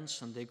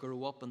parents and they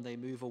grow up and they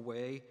move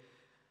away,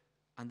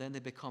 and then they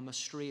become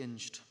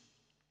estranged.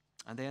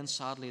 And then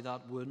sadly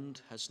that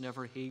wound has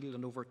never healed,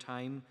 and over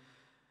time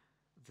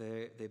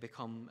they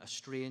become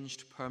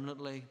estranged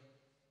permanently.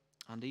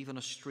 And even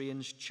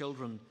estranged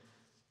children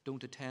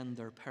don't attend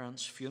their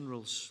parents'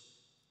 funerals.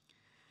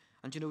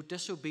 And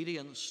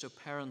disobedience to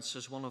parents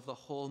is one of the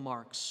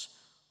hallmarks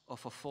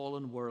of a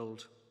fallen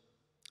world.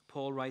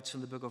 Paul writes in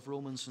the book of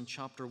Romans in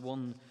chapter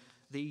 1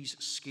 these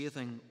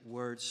scathing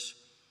words.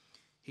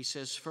 He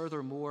says,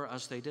 "Furthermore,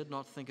 as they did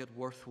not think it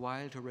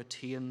worthwhile to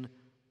retain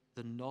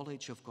the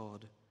knowledge of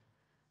God,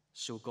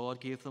 so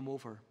God gave them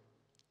over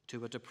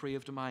to a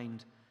depraved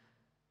mind,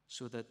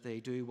 so that they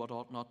do what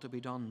ought not to be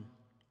done.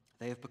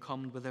 They have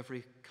become with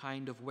every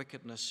kind of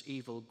wickedness,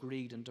 evil,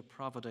 greed, and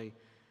depravity.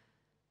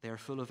 They are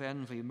full of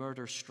envy,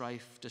 murder,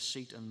 strife,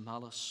 deceit, and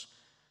malice.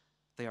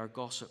 They are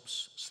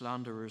gossips,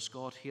 slanderers,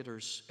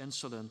 God-haters,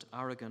 insolent,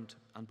 arrogant,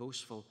 and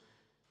boastful.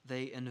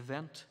 They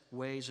invent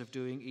ways of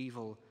doing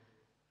evil.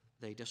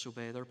 They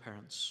disobey their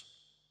parents.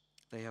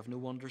 They have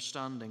no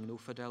understanding, no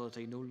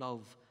fidelity, no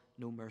love,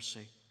 no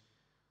mercy.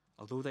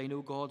 Although they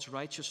know God's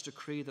righteous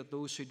decree that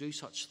those who do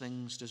such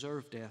things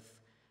deserve death,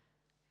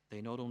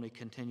 they not only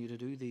continue to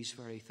do these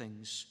very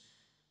things,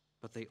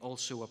 but they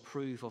also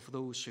approve of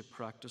those who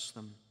practice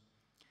them."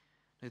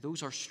 Now,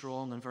 those are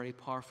strong and very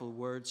powerful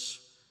words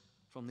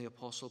from the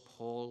Apostle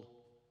Paul.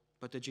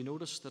 But did you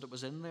notice that it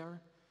was in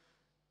there?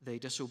 They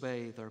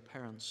disobey their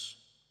parents.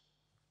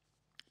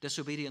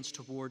 Disobedience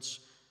towards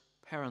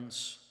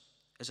parents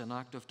is an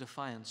act of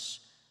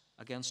defiance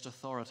against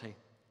authority,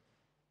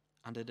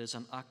 and it is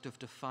an act of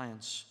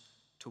defiance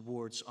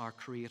towards our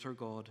Creator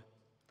God.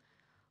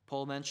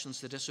 Paul mentions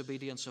the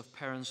disobedience of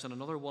parents in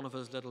another one of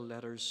his little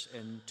letters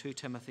in 2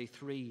 Timothy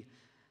 3,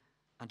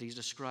 and he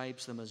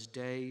describes them as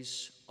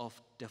days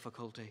of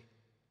difficulty.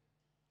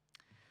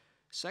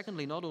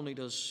 Secondly, not only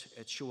does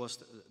it show us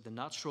the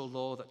natural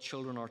law that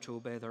children are to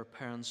obey their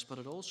parents, but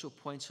it also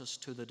points us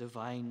to the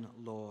divine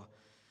law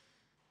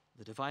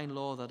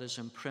that is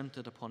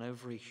imprinted upon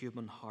every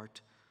human heart.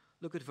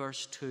 Look at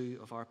verse 2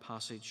 of our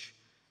passage.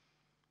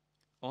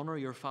 "Honor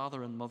your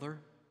father and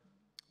mother,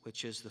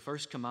 which is the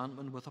first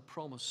commandment with a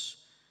promise,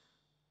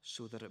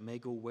 so that it may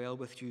go well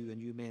with you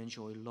and you may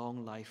enjoy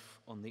long life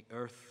on the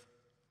earth."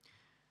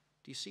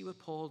 Do you see what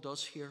Paul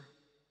does here?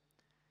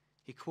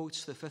 He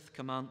quotes the fifth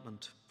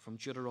commandment from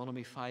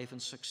Deuteronomy 5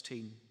 and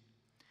 16.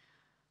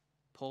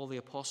 Paul the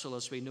Apostle,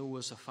 as we know,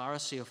 was a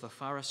Pharisee of the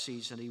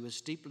Pharisees, and he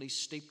was deeply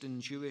steeped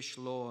in Jewish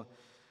law.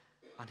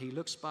 And he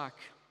looks back.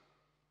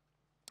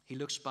 He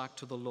looks back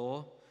to the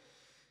law.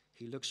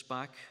 He looks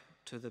back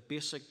to the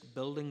basic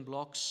building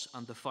blocks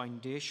and the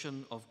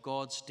foundation of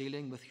God's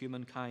dealing with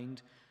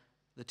humankind,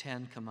 the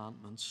 10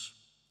 Commandments.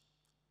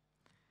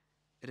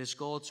 It is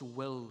God's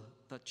will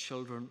that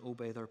children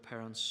obey their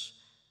parents,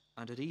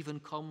 and it even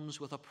comes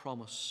with a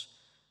promise,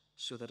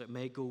 so that it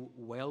may go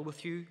well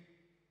with you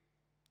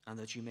and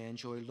that you may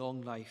enjoy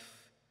long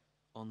life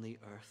on the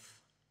earth.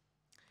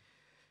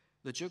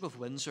 The Duke of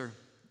Windsor,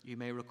 you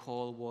may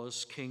recall,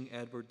 was King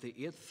Edward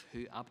VIII,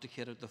 who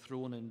abdicated the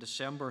throne in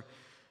December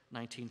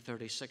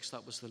 1936.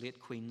 That was the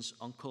late Queen's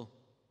uncle.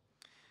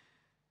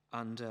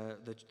 And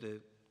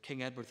the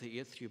King Edward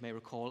VIII, you may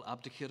recall,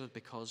 abdicated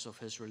because of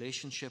his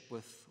relationship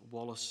with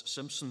Wallis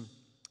Simpson,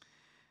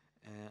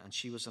 and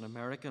she was an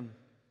American.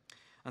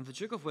 And the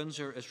Duke of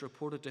Windsor is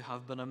reported to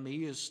have been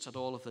amazed at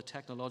all of the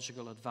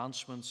technological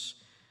advancements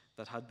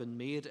that had been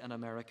made in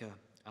America.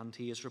 And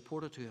he is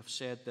reported to have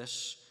said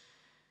this: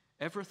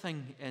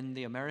 "Everything in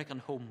the American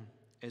home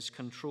is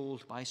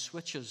controlled by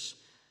switches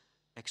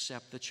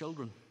except the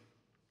children.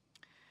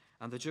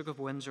 And the Duke of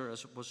Windsor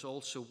was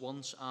also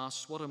once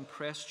asked, what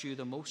impressed you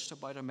the most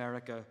about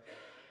America?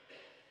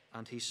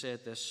 And he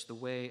said this, the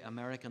way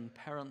American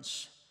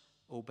parents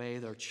obey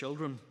their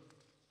children.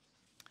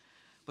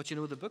 But you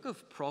know, the book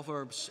of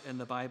Proverbs in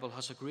the Bible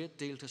has a great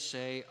deal to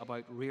say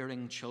about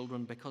rearing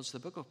children, because the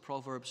book of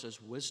Proverbs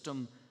is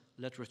wisdom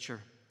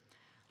literature.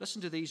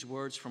 Listen to these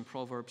words from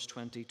Proverbs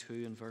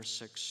 22 and verse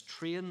 6.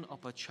 Train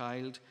up a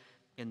child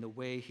in the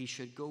way he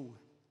should go,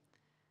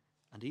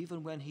 and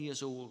even when he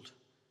is old,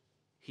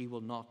 he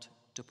will not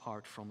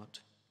depart from it.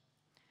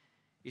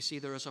 You see,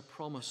 there is a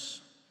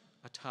promise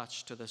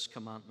attached to this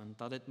commandment,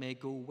 that it may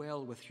go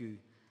well with you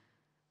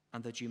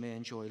and that you may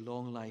enjoy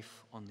long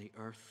life on the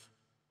earth.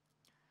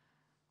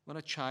 When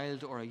a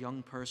child or a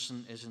young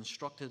person is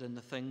instructed in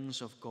the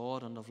things of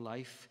God and of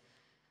life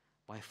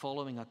by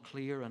following a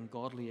clear and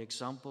godly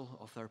example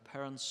of their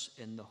parents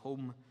in the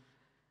home,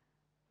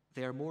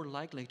 they are more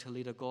likely to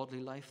lead a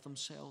godly life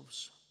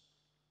themselves.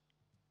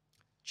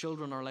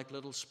 Children are like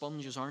little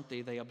sponges, aren't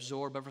they? They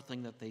absorb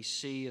everything that they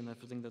see and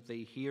everything that they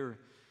hear.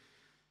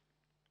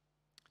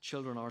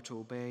 Children are to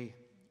obey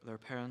their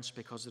parents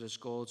because it is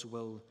God's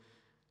will,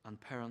 and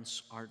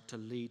parents are to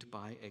lead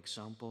by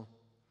example.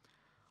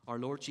 Our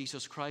Lord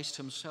Jesus Christ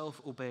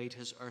himself obeyed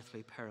his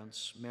earthly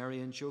parents, Mary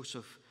and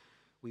Joseph.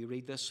 We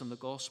read this in the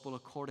Gospel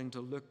according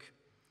to Luke.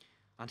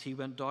 And he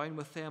went down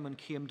with them and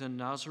came to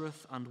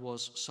Nazareth and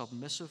was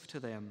submissive to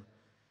them.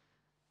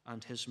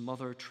 And his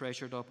mother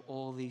treasured up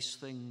all these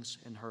things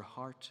in her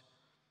heart.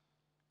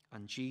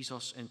 And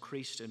Jesus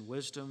increased in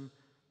wisdom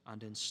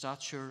and in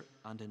stature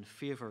and in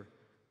favor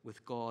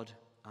with God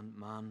and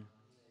man.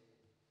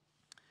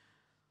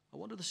 I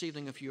wonder this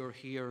evening, if you're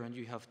here and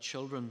you have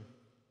children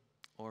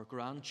or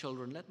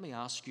grandchildren, let me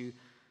ask you,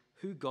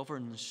 who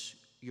governs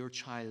your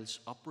child's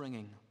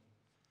upbringing?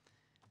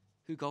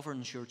 Who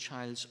governs your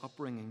child's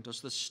upbringing?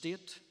 Does the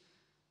state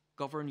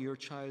govern your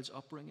child's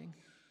upbringing?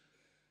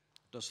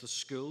 Does the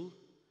school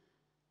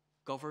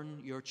govern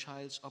your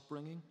child's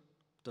upbringing?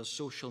 Does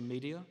social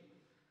media?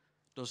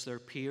 Does their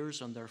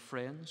peers and their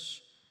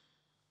friends?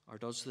 Or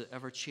does the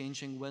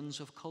ever-changing winds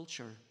of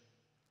culture?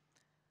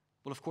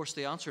 Well, of course,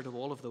 the answer to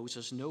all of those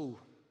is no,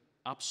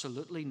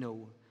 absolutely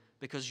no,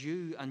 because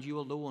you and you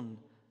alone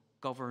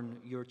govern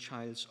your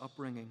child's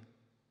upbringing.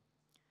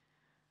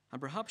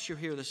 And perhaps you're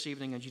here this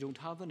evening and you don't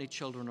have any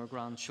children or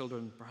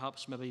grandchildren.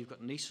 Perhaps maybe you've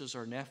got nieces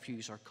or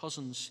nephews or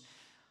cousins,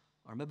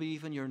 or maybe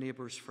even your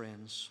neighbour's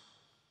friends.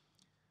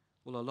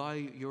 Well, allow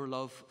your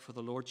love for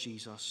the Lord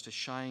Jesus to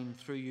shine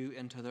through you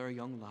into their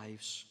young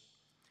lives.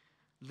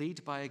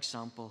 Lead by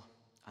example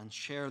and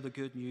share the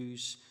good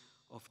news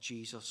of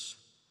Jesus.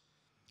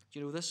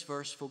 You know, this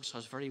verse, folks,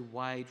 has very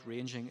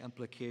wide-ranging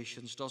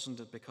implications, doesn't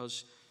it?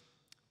 Because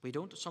we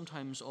don't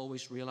sometimes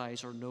always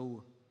realize or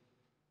know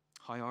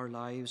how our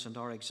lives and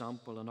our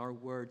example and our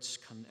words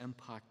can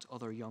impact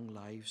other young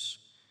lives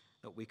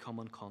that we come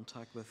in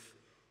contact with.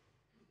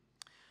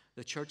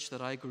 The church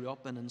that I grew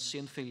up in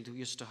Saintfield,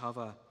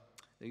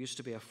 there used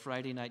to be a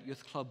Friday night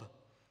youth club,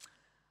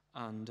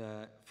 and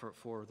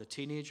for the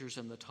teenagers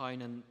in the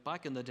town. And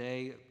back in the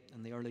day,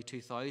 in the early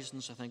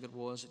 2000s, I think it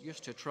was, it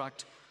used to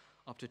attract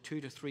up to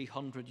 200 to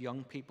 300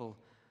 young people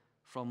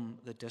from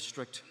the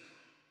district.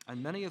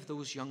 And many of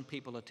those young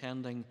people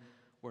attending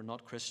were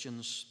not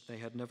Christians. They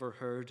had never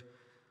heard,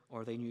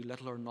 or they knew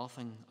little or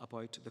nothing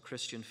about the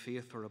Christian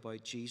faith or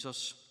about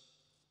Jesus.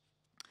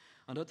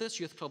 And at this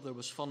youth club there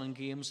was fun and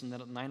games, and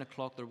then at 9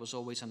 o'clock there was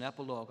always an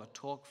epilogue, a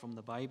talk from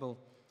the Bible.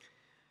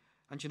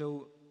 And you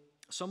know,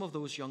 some of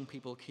those young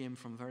people came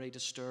from very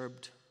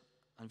disturbed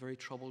and very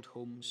troubled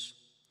homes.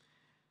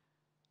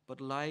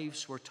 But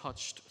lives were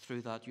touched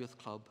through that youth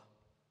club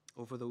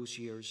over those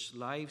years.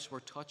 Lives were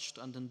touched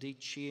and indeed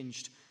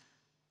changed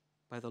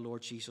by the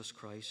Lord Jesus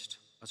Christ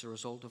as a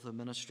result of the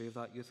ministry of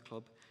that youth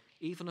club.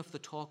 Even if the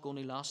talk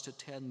only lasted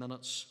 10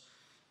 minutes,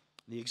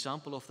 the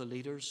example of the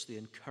leaders, the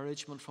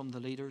encouragement from the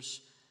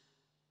leaders,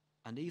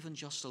 and even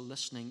just a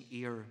listening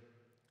ear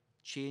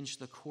changed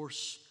the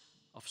course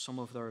of some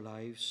of their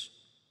lives.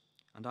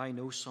 And I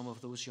know some of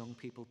those young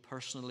people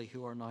personally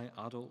who are now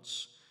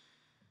adults.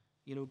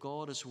 You know,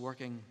 God is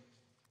working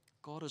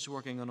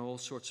in all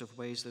sorts of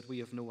ways that we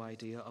have no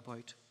idea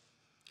about.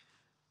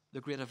 The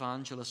great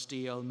evangelist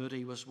D.L.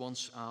 Moody was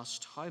once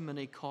asked, how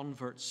many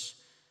converts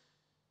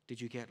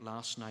did you get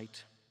last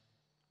night?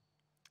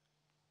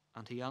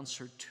 And he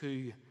answered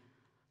 2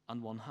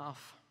 1/2.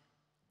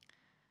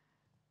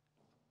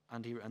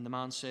 And the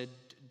man said,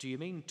 do you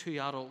mean 2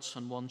 adults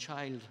and 1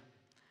 child?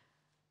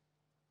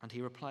 And he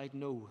replied,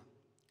 no,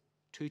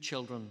 2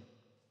 children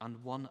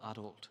and 1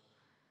 adult.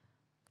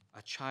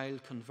 A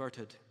child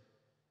converted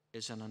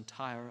is an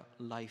entire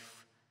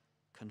life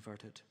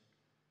converted.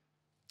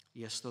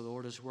 Yes, the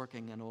Lord is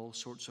working in all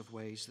sorts of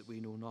ways that we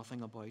know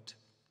nothing about.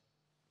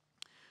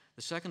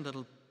 The second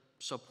little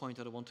sub-point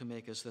that I want to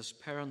make is this: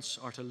 parents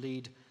are to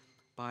lead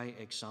by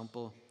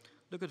example.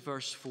 Look at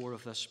verse 4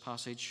 of this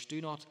passage.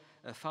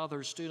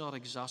 Fathers, do not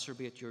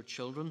exacerbate your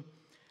children.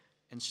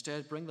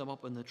 Instead, bring them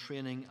up in the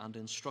training and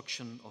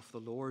instruction of the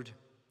Lord.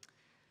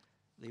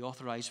 The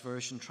Authorized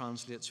Version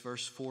translates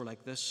verse 4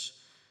 like this: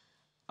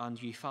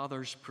 "And ye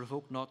fathers,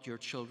 provoke not your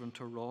children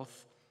to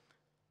wrath,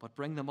 but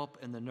bring them up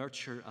in the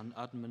nurture and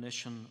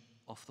admonition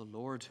of the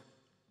Lord."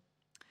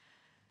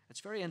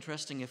 It's very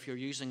interesting, if you're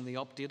using the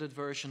updated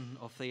version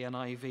of the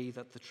NIV,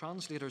 that the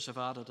translators have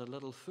added a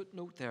little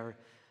footnote there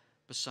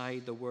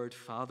beside the word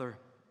father,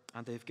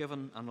 and they've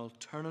given an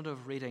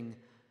alternative reading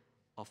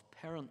of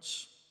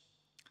parents.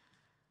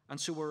 And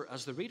so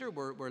as the reader,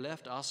 we're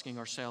left asking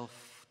ourselves,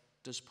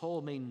 does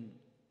Paul mean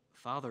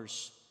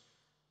fathers,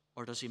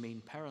 or does he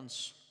mean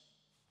parents?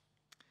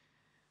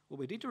 Well,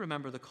 we need to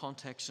remember the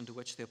context into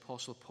which the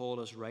Apostle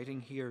Paul is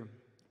writing here,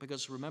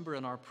 because remember,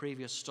 in our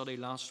previous study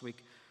last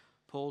week,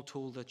 Paul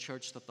told the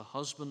church that the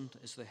husband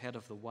is the head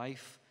of the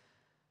wife,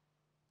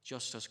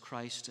 just as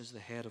Christ is the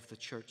head of the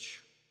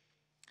church.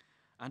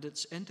 And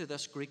it's into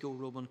this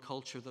Greco-Roman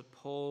culture that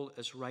Paul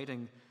is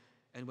writing,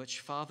 in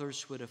which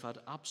fathers would have had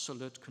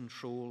absolute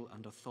control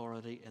and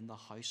authority in the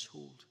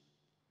household.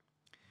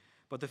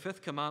 But the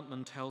fifth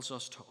commandment tells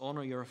us to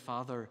honor your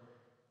father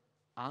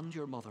and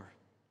your mother,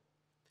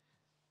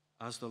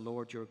 as the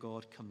Lord your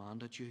God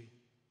commanded you.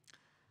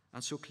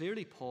 And so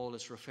clearly Paul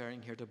is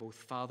referring here to both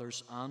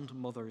fathers and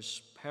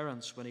mothers,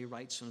 parents, when he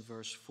writes in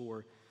verse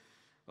 4.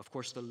 Of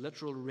course, the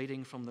literal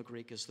reading from the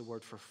Greek is the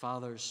word for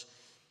fathers,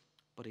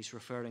 but he's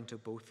referring to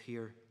both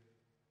here.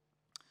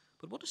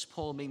 But what does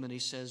Paul mean when he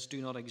says, do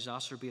not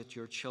exacerbate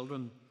your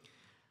children?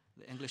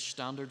 The English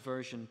Standard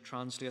Version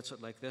translates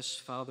it like this: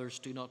 fathers,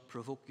 do not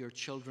provoke your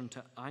children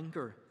to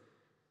anger,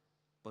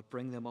 but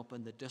bring them up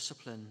in the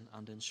discipline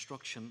and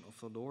instruction of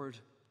the Lord.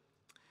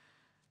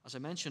 As I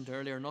mentioned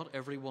earlier, not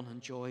everyone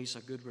enjoys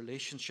a good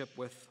relationship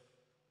with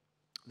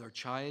their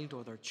child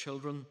or their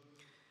children.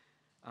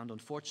 And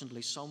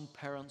unfortunately, some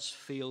parents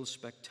fail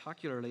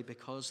spectacularly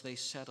because they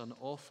set an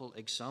awful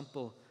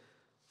example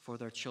for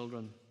their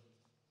children.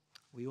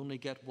 We only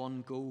get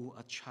one go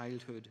at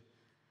childhood.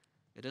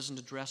 It isn't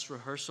a dress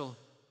rehearsal,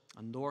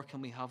 and nor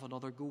can we have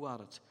another go at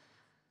it,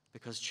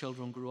 because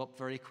children grow up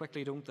very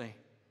quickly, don't they?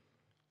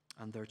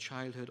 And their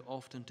childhood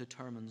often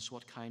determines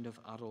what kind of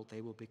adult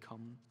they will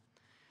become.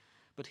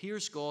 But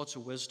here's God's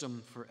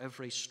wisdom for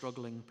every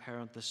struggling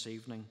parent this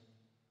evening.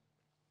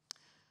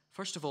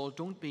 First of all,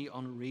 don't be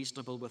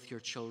unreasonable with your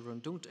children.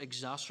 Don't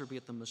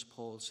exacerbate them, as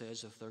Paul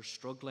says, if they're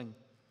struggling.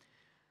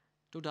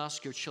 Don't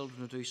ask your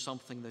children to do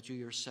something that you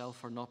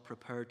yourself are not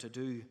prepared to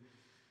do.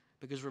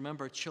 Because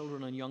remember,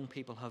 children and young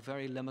people have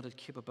very limited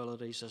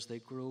capabilities as they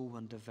grow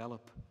and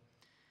develop.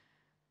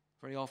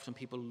 Very often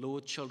people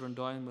load children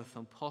down with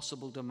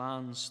impossible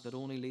demands that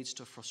only leads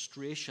to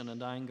frustration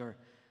and anger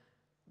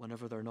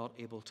whenever they're not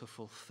able to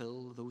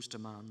fulfill those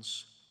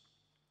demands.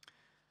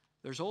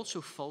 There's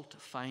also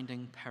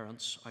fault-finding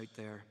parents out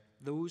there,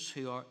 those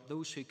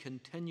who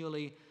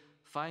continually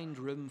find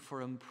room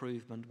for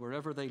improvement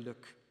wherever they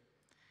look.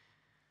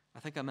 I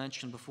think I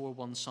mentioned before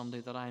one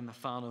Sunday that I'm a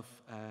fan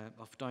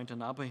of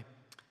Downton Abbey,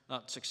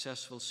 that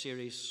successful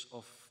series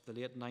of the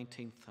late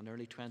 19th and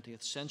early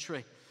 20th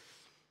century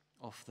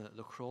of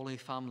the Crawley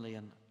family,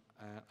 an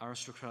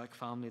aristocratic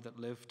family that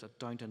lived at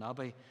Downton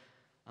Abbey,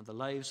 and the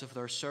lives of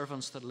their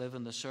servants that live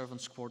in the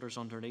servants' quarters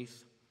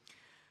underneath.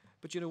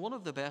 But one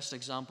of the best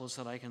examples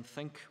that I can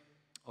think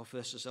of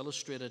this is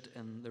illustrated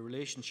in the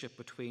relationship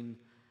between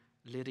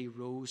Lady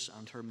Rose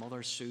and her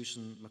mother,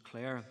 Susan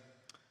McClare,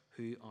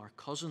 who are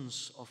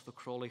cousins of the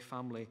Crawley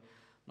family.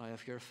 Now,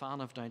 if you're a fan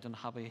of Downton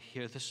Abbey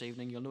here this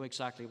evening, you'll know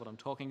exactly what I'm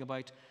talking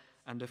about.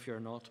 And if you're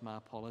not, my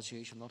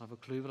apologies, you'll not have a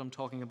clue what I'm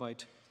talking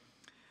about.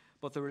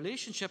 But the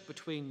relationship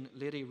between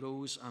Lady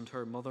Rose and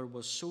her mother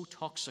was so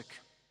toxic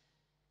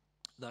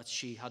that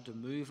she had to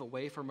move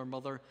away from her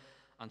mother,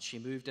 and she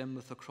moved in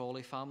with the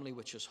Crawley family,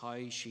 which is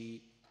how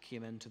she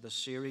came into the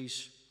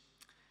series.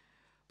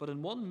 But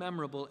in one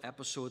memorable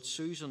episode,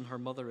 Susan, her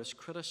mother, is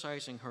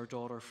criticizing her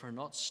daughter for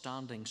not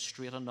standing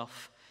straight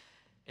enough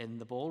in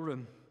the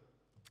ballroom,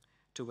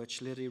 to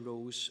which Lady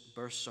Rose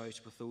bursts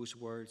out with those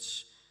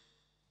words,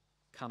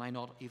 "Can I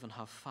not even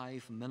have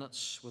 5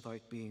 minutes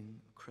without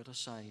being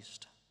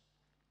criticized?"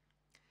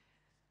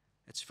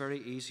 It's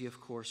very easy, of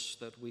course,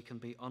 that we can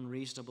be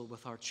unreasonable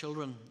with our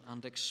children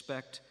and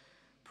expect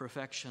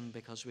perfection,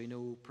 because we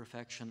know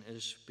perfection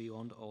is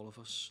beyond all of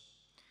us.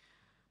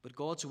 But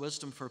God's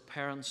wisdom for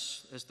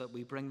parents is that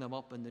we bring them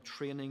up in the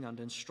training and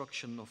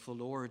instruction of the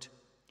Lord.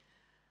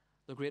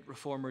 The great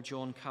reformer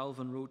John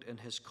Calvin wrote in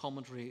his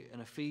commentary in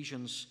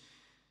Ephesians,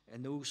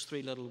 in those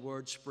 3 little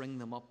words, bring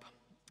them up,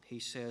 he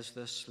says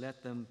this: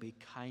 let them be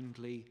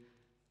kindly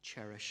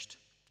cherished.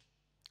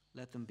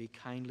 Let them be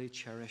kindly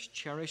cherished.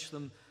 Cherish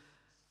them,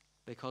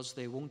 because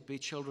they won't be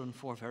children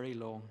for very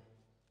long.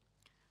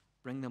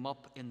 Bring them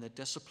up in the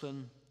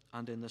discipline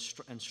and in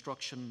the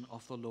instruction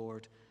of the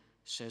Lord,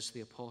 says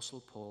the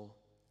Apostle Paul.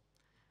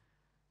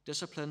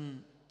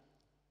 Discipline,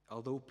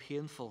 although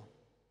painful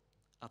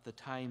at the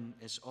time,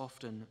 is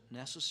often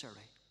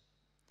necessary.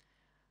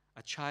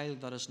 A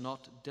child that is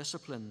not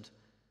disciplined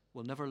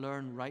will never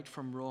learn right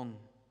from wrong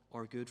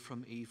or good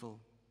from evil.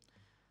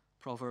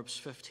 Proverbs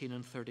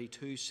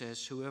 15:32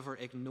 says, whoever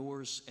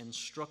ignores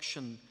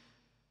instruction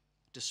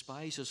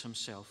despises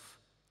himself,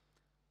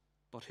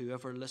 but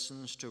whoever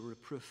listens to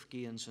reproof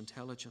gains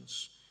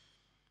intelligence.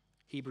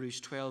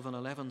 Hebrews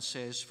 12:11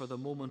 says, "For the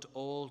moment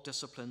all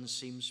discipline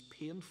seems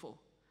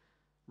painful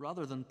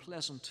rather than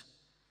pleasant,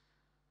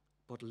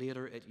 but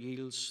later it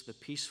yields the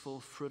peaceful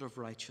fruit of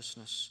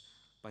righteousness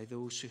by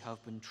those who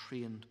have been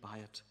trained by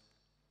it."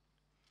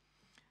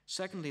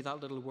 Secondly, that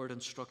little word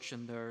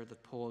instruction there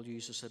that Paul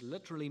uses, it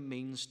literally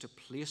means to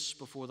place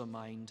before the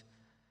mind.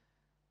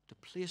 To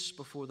place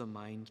before the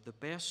mind. The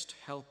best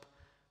help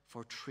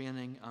for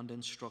training and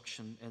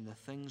instruction in the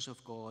things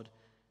of God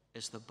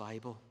is the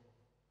Bible.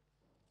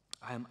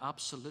 I am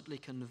absolutely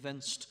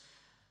convinced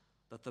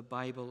that the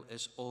Bible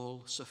is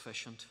all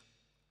sufficient.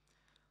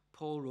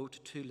 Paul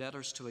wrote 2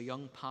 letters to a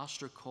young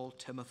pastor called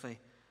Timothy,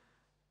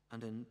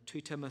 and in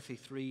 2 Timothy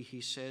 3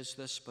 he says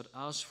this, "But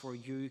as for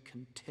you,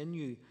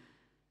 continue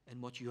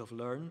in what you have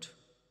learned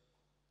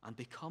and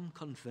become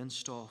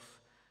convinced of,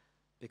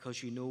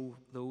 because you know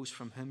those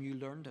from whom you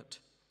learned it,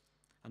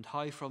 and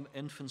how from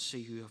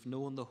infancy you have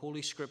known the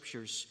Holy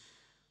Scriptures,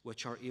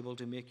 which are able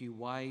to make you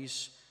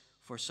wise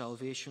for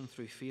salvation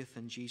through faith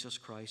in Jesus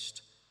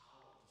Christ.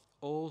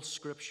 All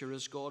Scripture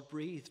is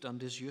God-breathed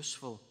and is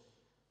useful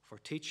for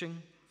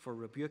teaching, for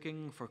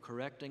rebuking, for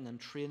correcting, and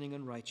training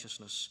in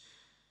righteousness,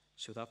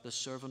 so that the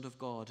servant of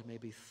God may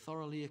be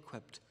thoroughly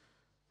equipped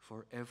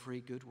for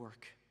every good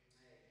work."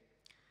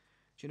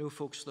 Do you know,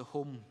 folks, the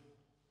home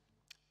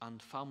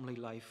and family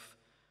life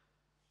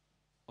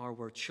are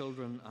where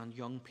children and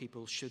young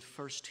people should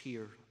first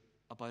hear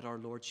about our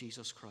Lord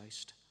Jesus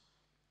Christ.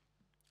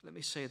 Let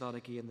me say that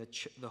again.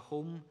 The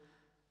home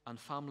and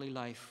family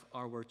life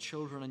are where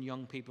children and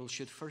young people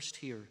should first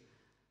hear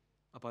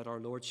about our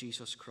Lord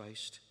Jesus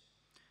Christ.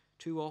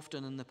 Too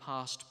often in the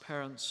past,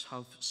 parents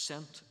have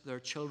sent their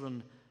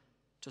children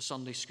to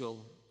Sunday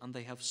school, and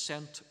they have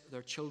sent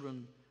their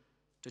children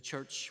to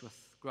church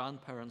with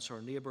grandparents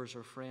or neighbours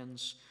or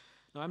friends.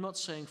 Now, I'm not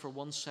saying for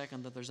one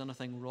second that there's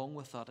anything wrong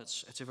with that.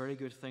 It's a very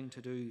good thing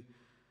to do.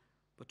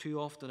 But too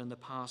often in the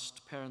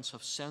past, parents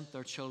have sent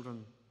their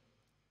children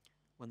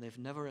when they've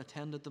never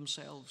attended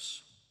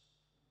themselves.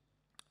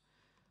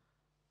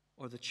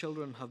 Or the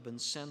children have been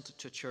sent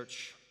to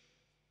church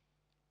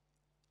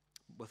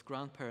with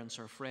grandparents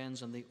or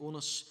friends, and the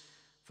onus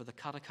for the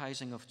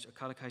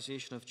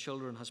catechization of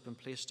children has been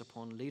placed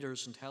upon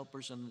leaders and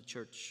helpers in the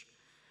church.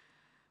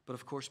 But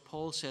of course,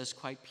 Paul says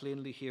quite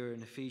plainly here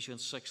in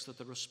Ephesians 6 that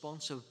the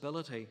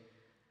responsibility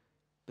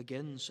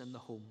begins in the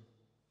home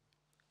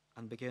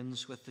and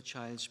begins with the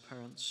child's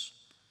parents.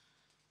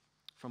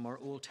 From our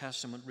Old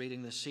Testament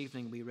reading this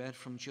evening, we read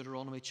from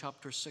Deuteronomy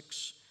chapter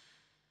 6,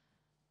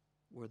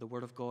 where the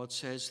Word of God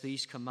says,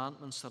 "These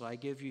commandments that I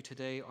give you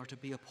today are to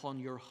be upon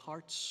your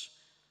hearts.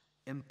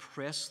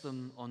 Impress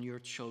them on your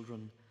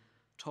children.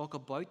 Talk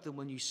about them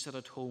when you sit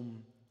at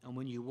home and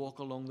when you walk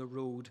along the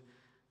road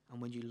and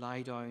when you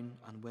lie down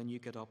and when you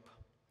get up."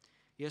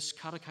 Yes,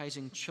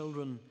 catechizing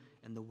children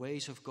in the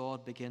ways of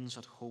God begins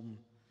at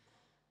home.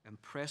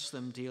 Impress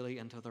them daily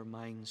into their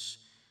minds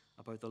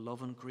about the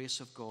love and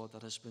grace of God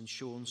that has been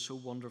shown so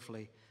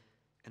wonderfully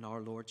in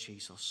our Lord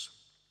Jesus.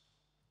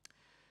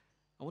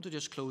 I want to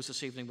just close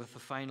this evening with the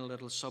final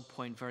little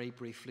sub-point very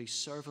briefly,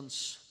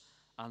 servants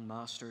and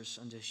masters.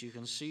 And as you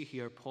can see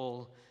here,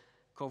 Paul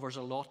covers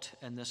a lot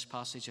in this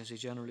passage, as he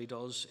generally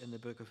does in the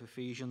book of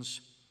Ephesians.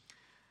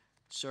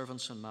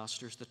 Servants and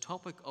masters. The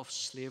topic of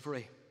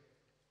slavery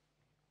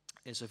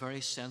is a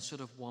very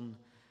sensitive one,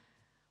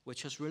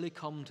 which has really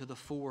come to the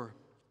fore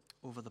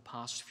over the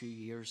past few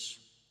years.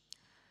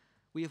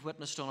 We have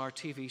witnessed on our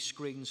TV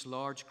screens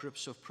large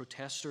groups of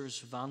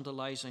protesters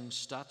vandalizing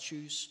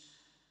statues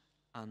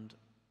and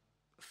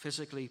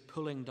physically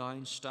pulling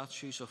down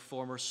statues of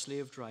former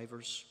slave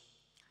drivers.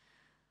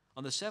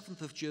 On the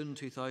 7th of June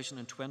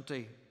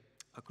 2020,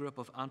 a group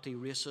of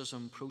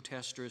anti-racism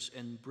protesters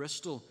in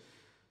Bristol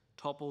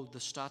toppled the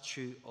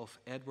statue of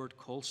Edward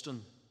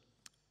Colston,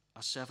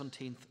 a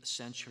 17th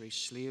century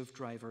slave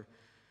driver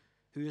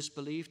who is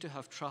believed to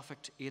have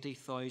trafficked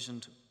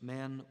 80,000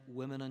 men,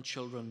 women and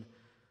children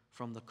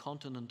from the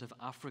continent of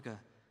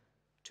Africa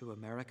to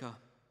America.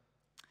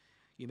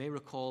 You may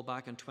recall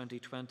back in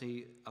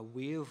 2020 a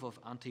wave of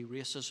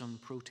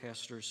anti-racism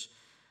protests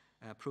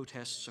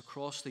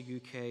across the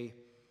UK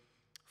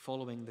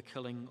following the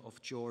killing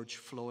of George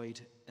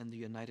Floyd in the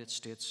United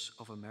States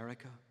of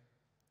America.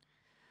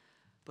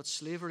 But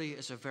slavery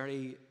is a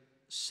very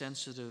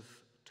sensitive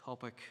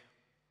topic,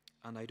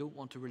 and I don't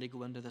want to really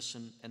go into this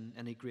in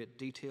any great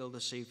detail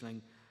this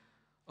evening,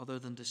 other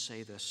than to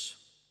say this.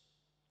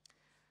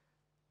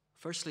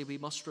 Firstly, we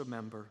must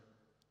remember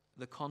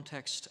the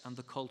context and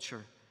the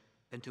culture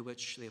into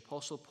which the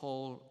Apostle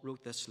Paul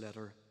wrote this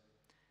letter.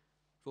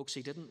 Folks,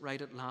 he didn't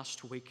write it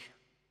last week.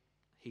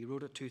 He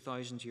wrote it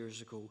 2,000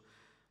 years ago.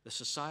 The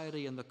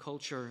society and the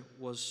culture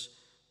was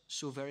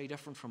so very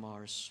different from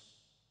ours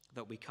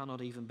that we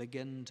cannot even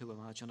begin to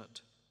imagine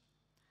it.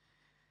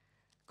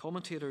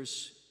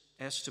 Commentators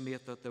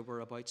estimate that there were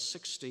about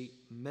 60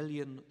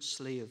 million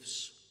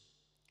slaves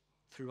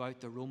throughout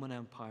the Roman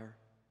Empire.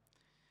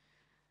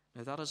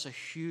 Now, that is a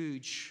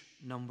huge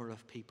number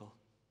of people.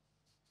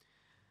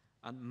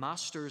 And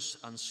masters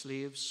and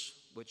slaves,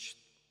 which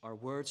are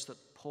words that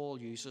Paul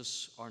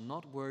uses, are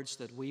not words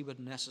that we would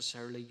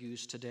necessarily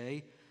use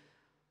today,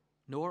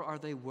 nor are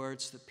they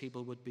words that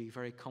people would be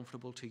very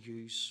comfortable to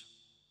use.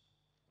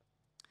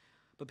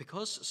 But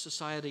because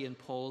society in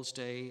Paul's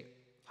day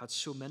had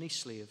so many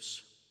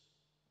slaves,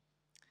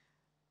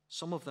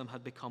 some of them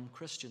had become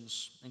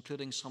Christians,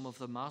 including some of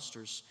the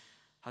masters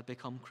had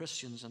become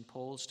Christians in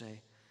Paul's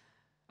day.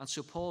 And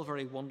so Paul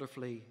very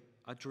wonderfully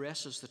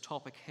addresses the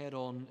topic head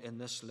on in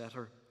this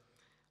letter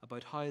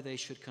about how they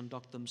should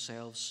conduct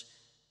themselves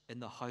in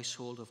the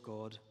household of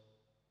God.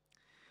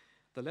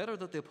 The letter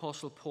that the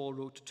Apostle Paul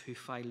wrote to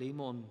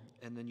Philemon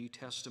in the New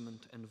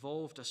Testament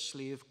involved a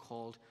slave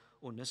called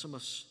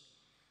Onesimus.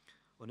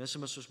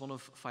 Onesimus was one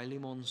of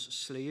Philemon's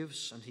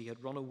slaves, and he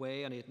had run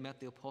away and he had met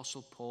the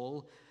Apostle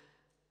Paul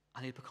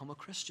and he had become a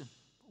Christian,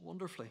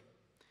 wonderfully.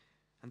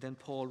 And then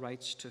Paul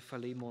writes to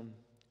Philemon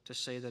to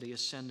say that he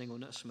is sending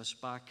Onesimus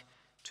back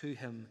to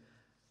him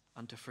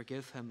and to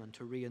forgive him and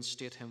to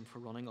reinstate him for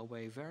running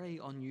away. Very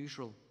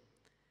unusual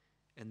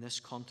in this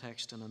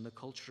context and in the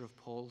culture of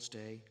Paul's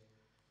day.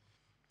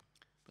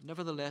 But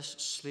nevertheless,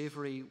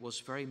 slavery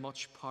was very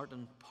much part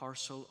and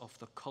parcel of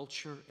the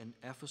culture in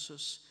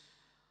Ephesus.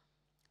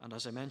 And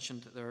as I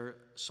mentioned,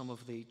 some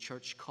of the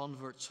church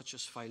converts, such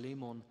as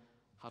Philemon,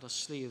 had a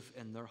slave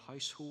in their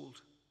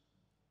household.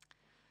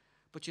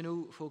 But you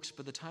know, folks,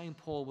 by the time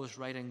Paul was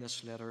writing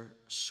this letter,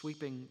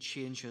 sweeping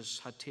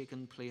changes had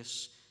taken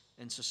place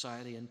in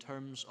society in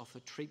terms of the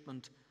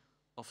treatment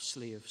of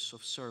slaves,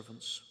 of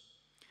servants.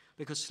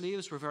 Because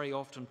slaves were very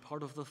often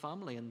part of the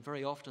family, and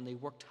very often they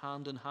worked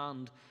hand in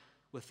hand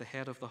with the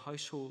head of the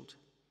household.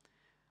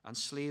 And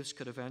slaves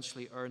could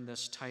eventually earn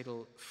this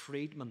title,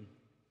 freedman.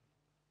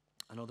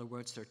 In other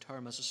words, their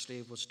term as a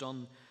slave was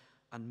done,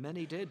 and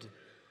many did.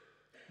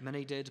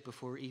 Many did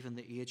before even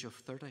the age of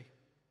 30.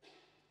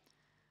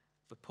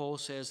 But Paul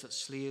says that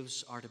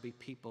slaves are to be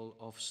people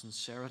of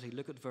sincerity.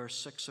 Look at verse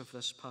 6 of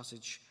this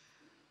passage.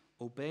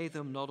 Obey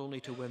them not only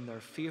to win their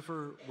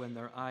favor when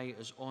their eye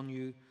is on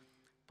you,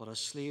 but as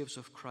slaves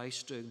of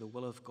Christ doing the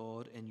will of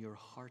God in your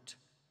heart.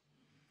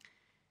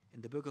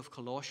 In the book of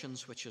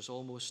Colossians, which is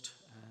almost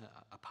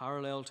a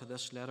parallel to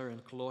this letter, in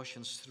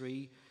Colossians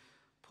 3,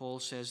 Paul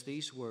says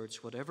these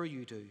words, whatever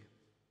you do,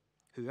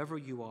 whoever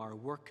you are,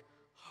 work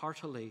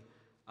heartily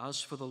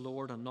as for the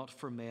Lord and not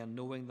for men,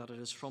 knowing that it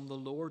is from the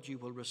Lord you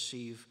will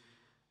receive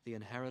the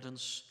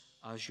inheritance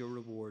as your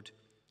reward.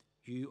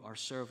 You are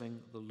serving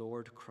the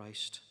Lord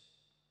Christ.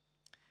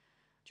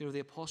 Do you know, the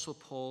Apostle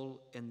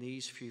Paul in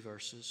these few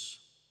verses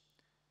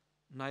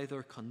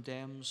neither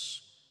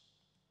condemns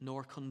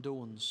nor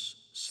condones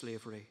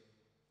slavery,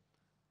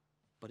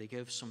 but he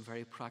gives some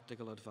very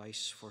practical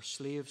advice for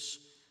slaves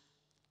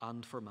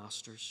and for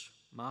masters.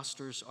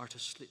 Masters are to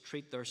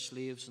treat their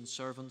slaves and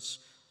servants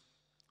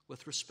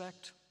with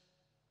respect,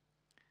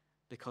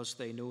 because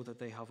they know that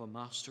they have a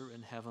master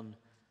in heaven,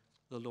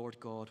 the Lord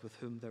God, with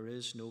whom there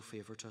is no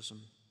favoritism.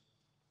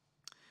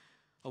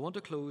 I want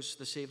to close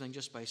this evening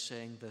just by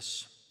saying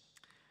this.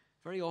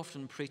 Very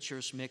often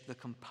preachers make the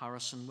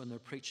comparison when they're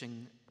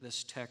preaching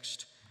this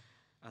text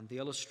and the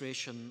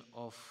illustration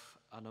of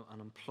an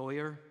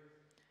employer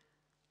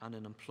and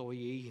an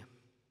employee.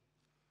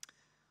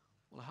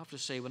 Well, I have to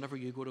say, whenever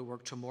you go to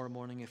work tomorrow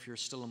morning, if you're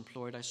still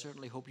employed, I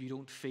certainly hope you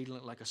don't feel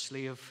like a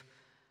slave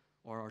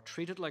or are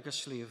treated like a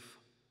slave.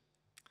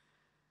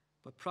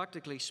 But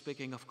practically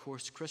speaking, of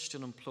course,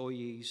 Christian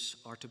employees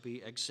are to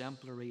be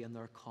exemplary in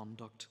their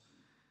conduct,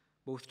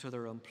 both to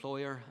their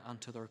employer and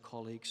to their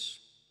colleagues.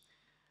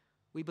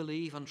 We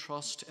believe and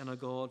trust in a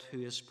God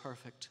who is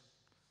perfect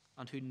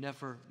and who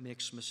never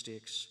makes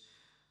mistakes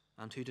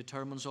and who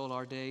determines all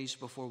our days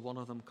before one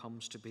of them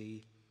comes to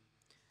be.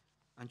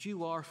 And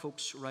you are,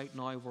 folks, right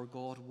now where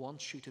God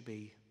wants you to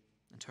be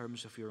in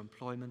terms of your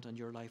employment and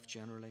your life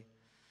generally.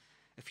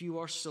 If you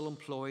are still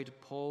employed,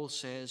 Paul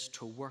says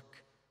to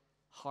work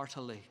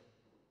heartily,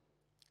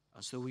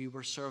 as though you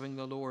were serving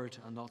the Lord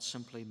and not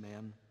simply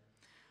men.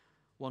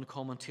 One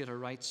commentator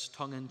writes,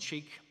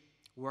 tongue-in-cheek,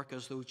 work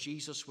as though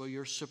Jesus were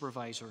your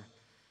supervisor,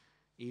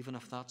 even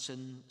if that's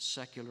in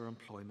secular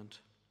employment.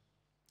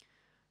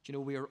 Do you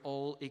know, we are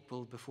all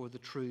equal before the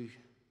true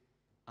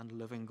and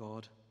living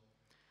God.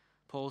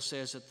 Paul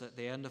says at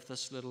the end of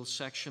this little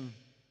section,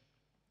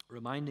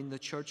 reminding the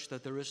church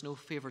that there is no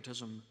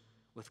favoritism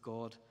with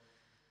God.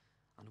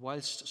 And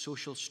whilst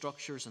social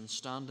structures and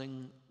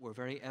standing were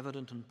very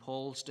evident in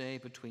Paul's day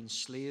between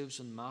slaves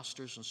and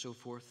masters and so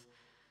forth,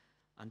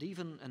 and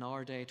even in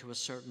our day to a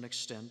certain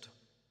extent,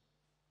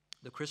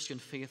 the Christian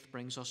faith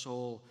brings us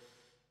all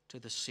to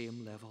the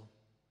same level.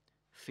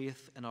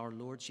 Faith in our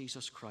Lord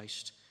Jesus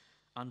Christ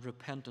and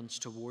repentance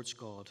towards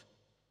God,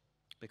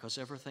 because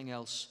everything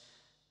else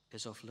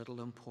is of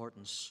little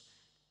importance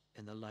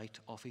in the light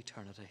of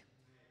eternity.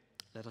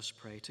 Let us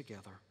pray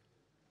together.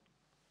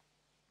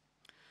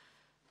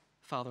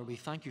 Father, we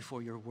thank you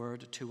for your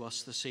word to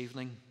us this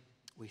evening.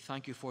 We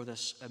thank you for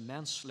this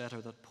immense letter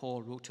that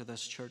Paul wrote to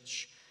this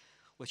church,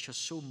 which has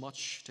so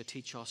much to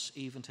teach us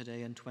even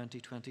today in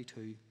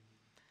 2022.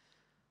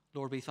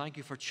 Lord, we thank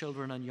you for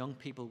children and young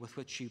people with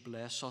which you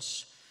bless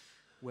us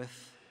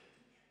with.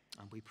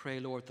 And we pray,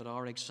 Lord, that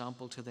our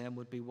example to them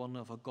would be one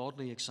of a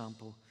godly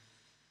example.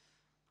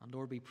 And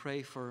Lord, we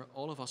pray for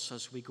all of us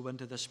as we go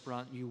into this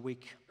brand new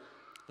week,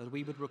 that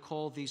we would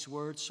recall these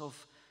words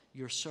of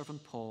your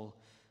servant Paul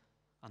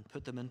and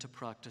put them into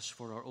practice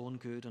for our own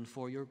good and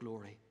for your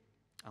glory.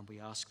 And we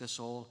ask this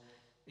all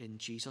in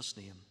Jesus'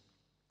 name.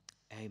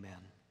 Amen.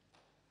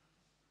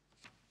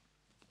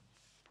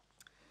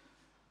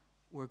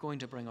 We're going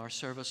to bring our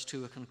service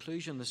to a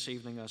conclusion this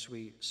evening as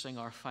we sing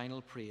our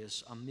final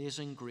praise,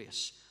 Amazing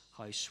Grace,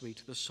 how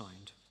sweet the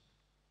sound.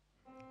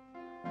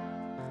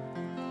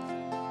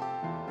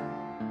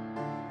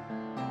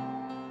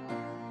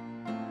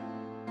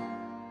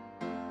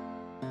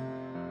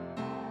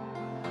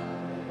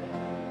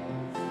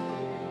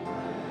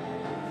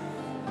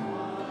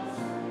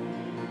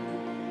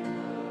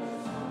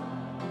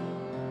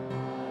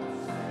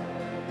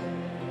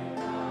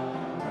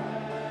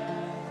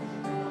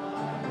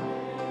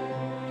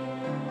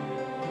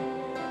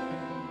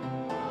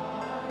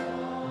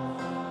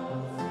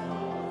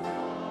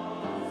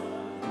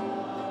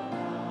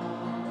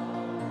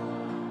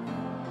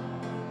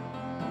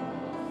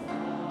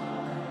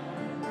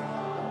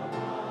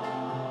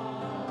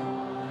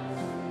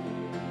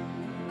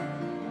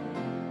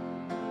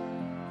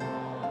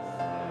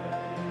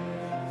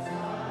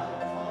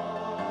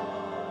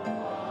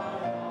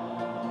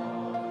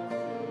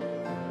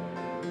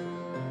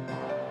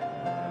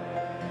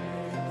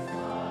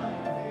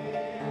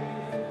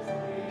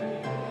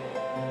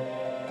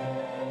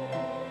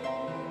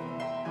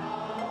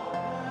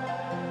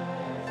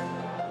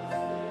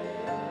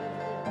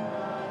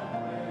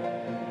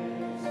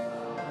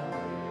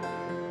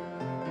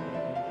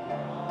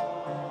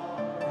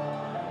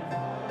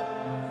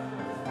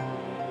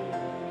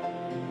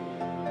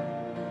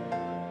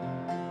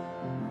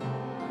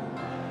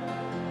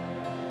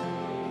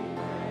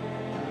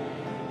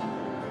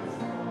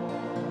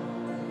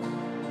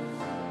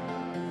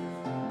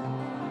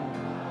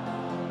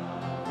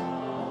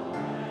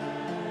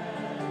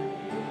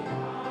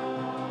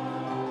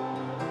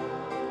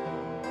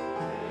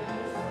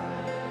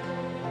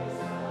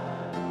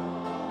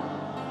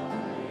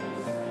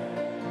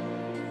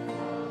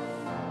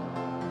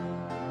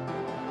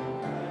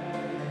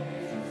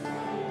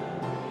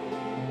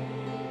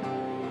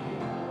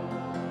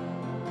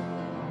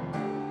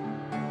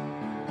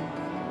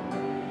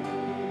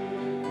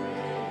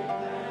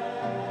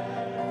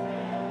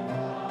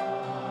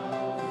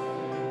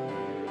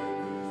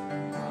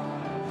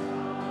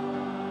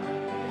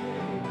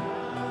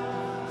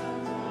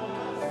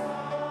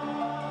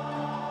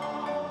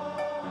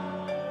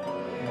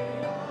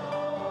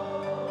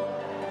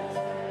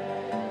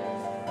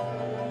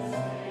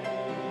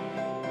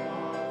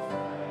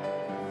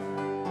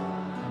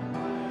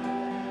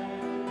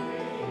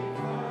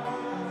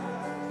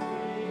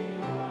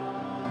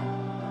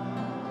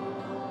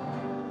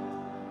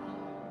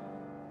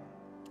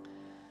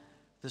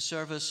 The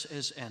service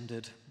is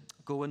ended.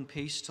 Go in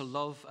peace to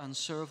love and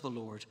serve the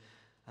Lord,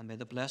 and may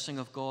the blessing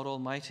of God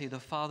Almighty, the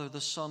Father,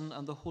 the Son,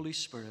 and the Holy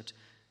Spirit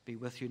be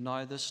with you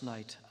now, this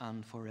night,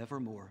 and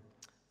forevermore.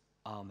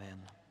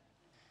 Amen.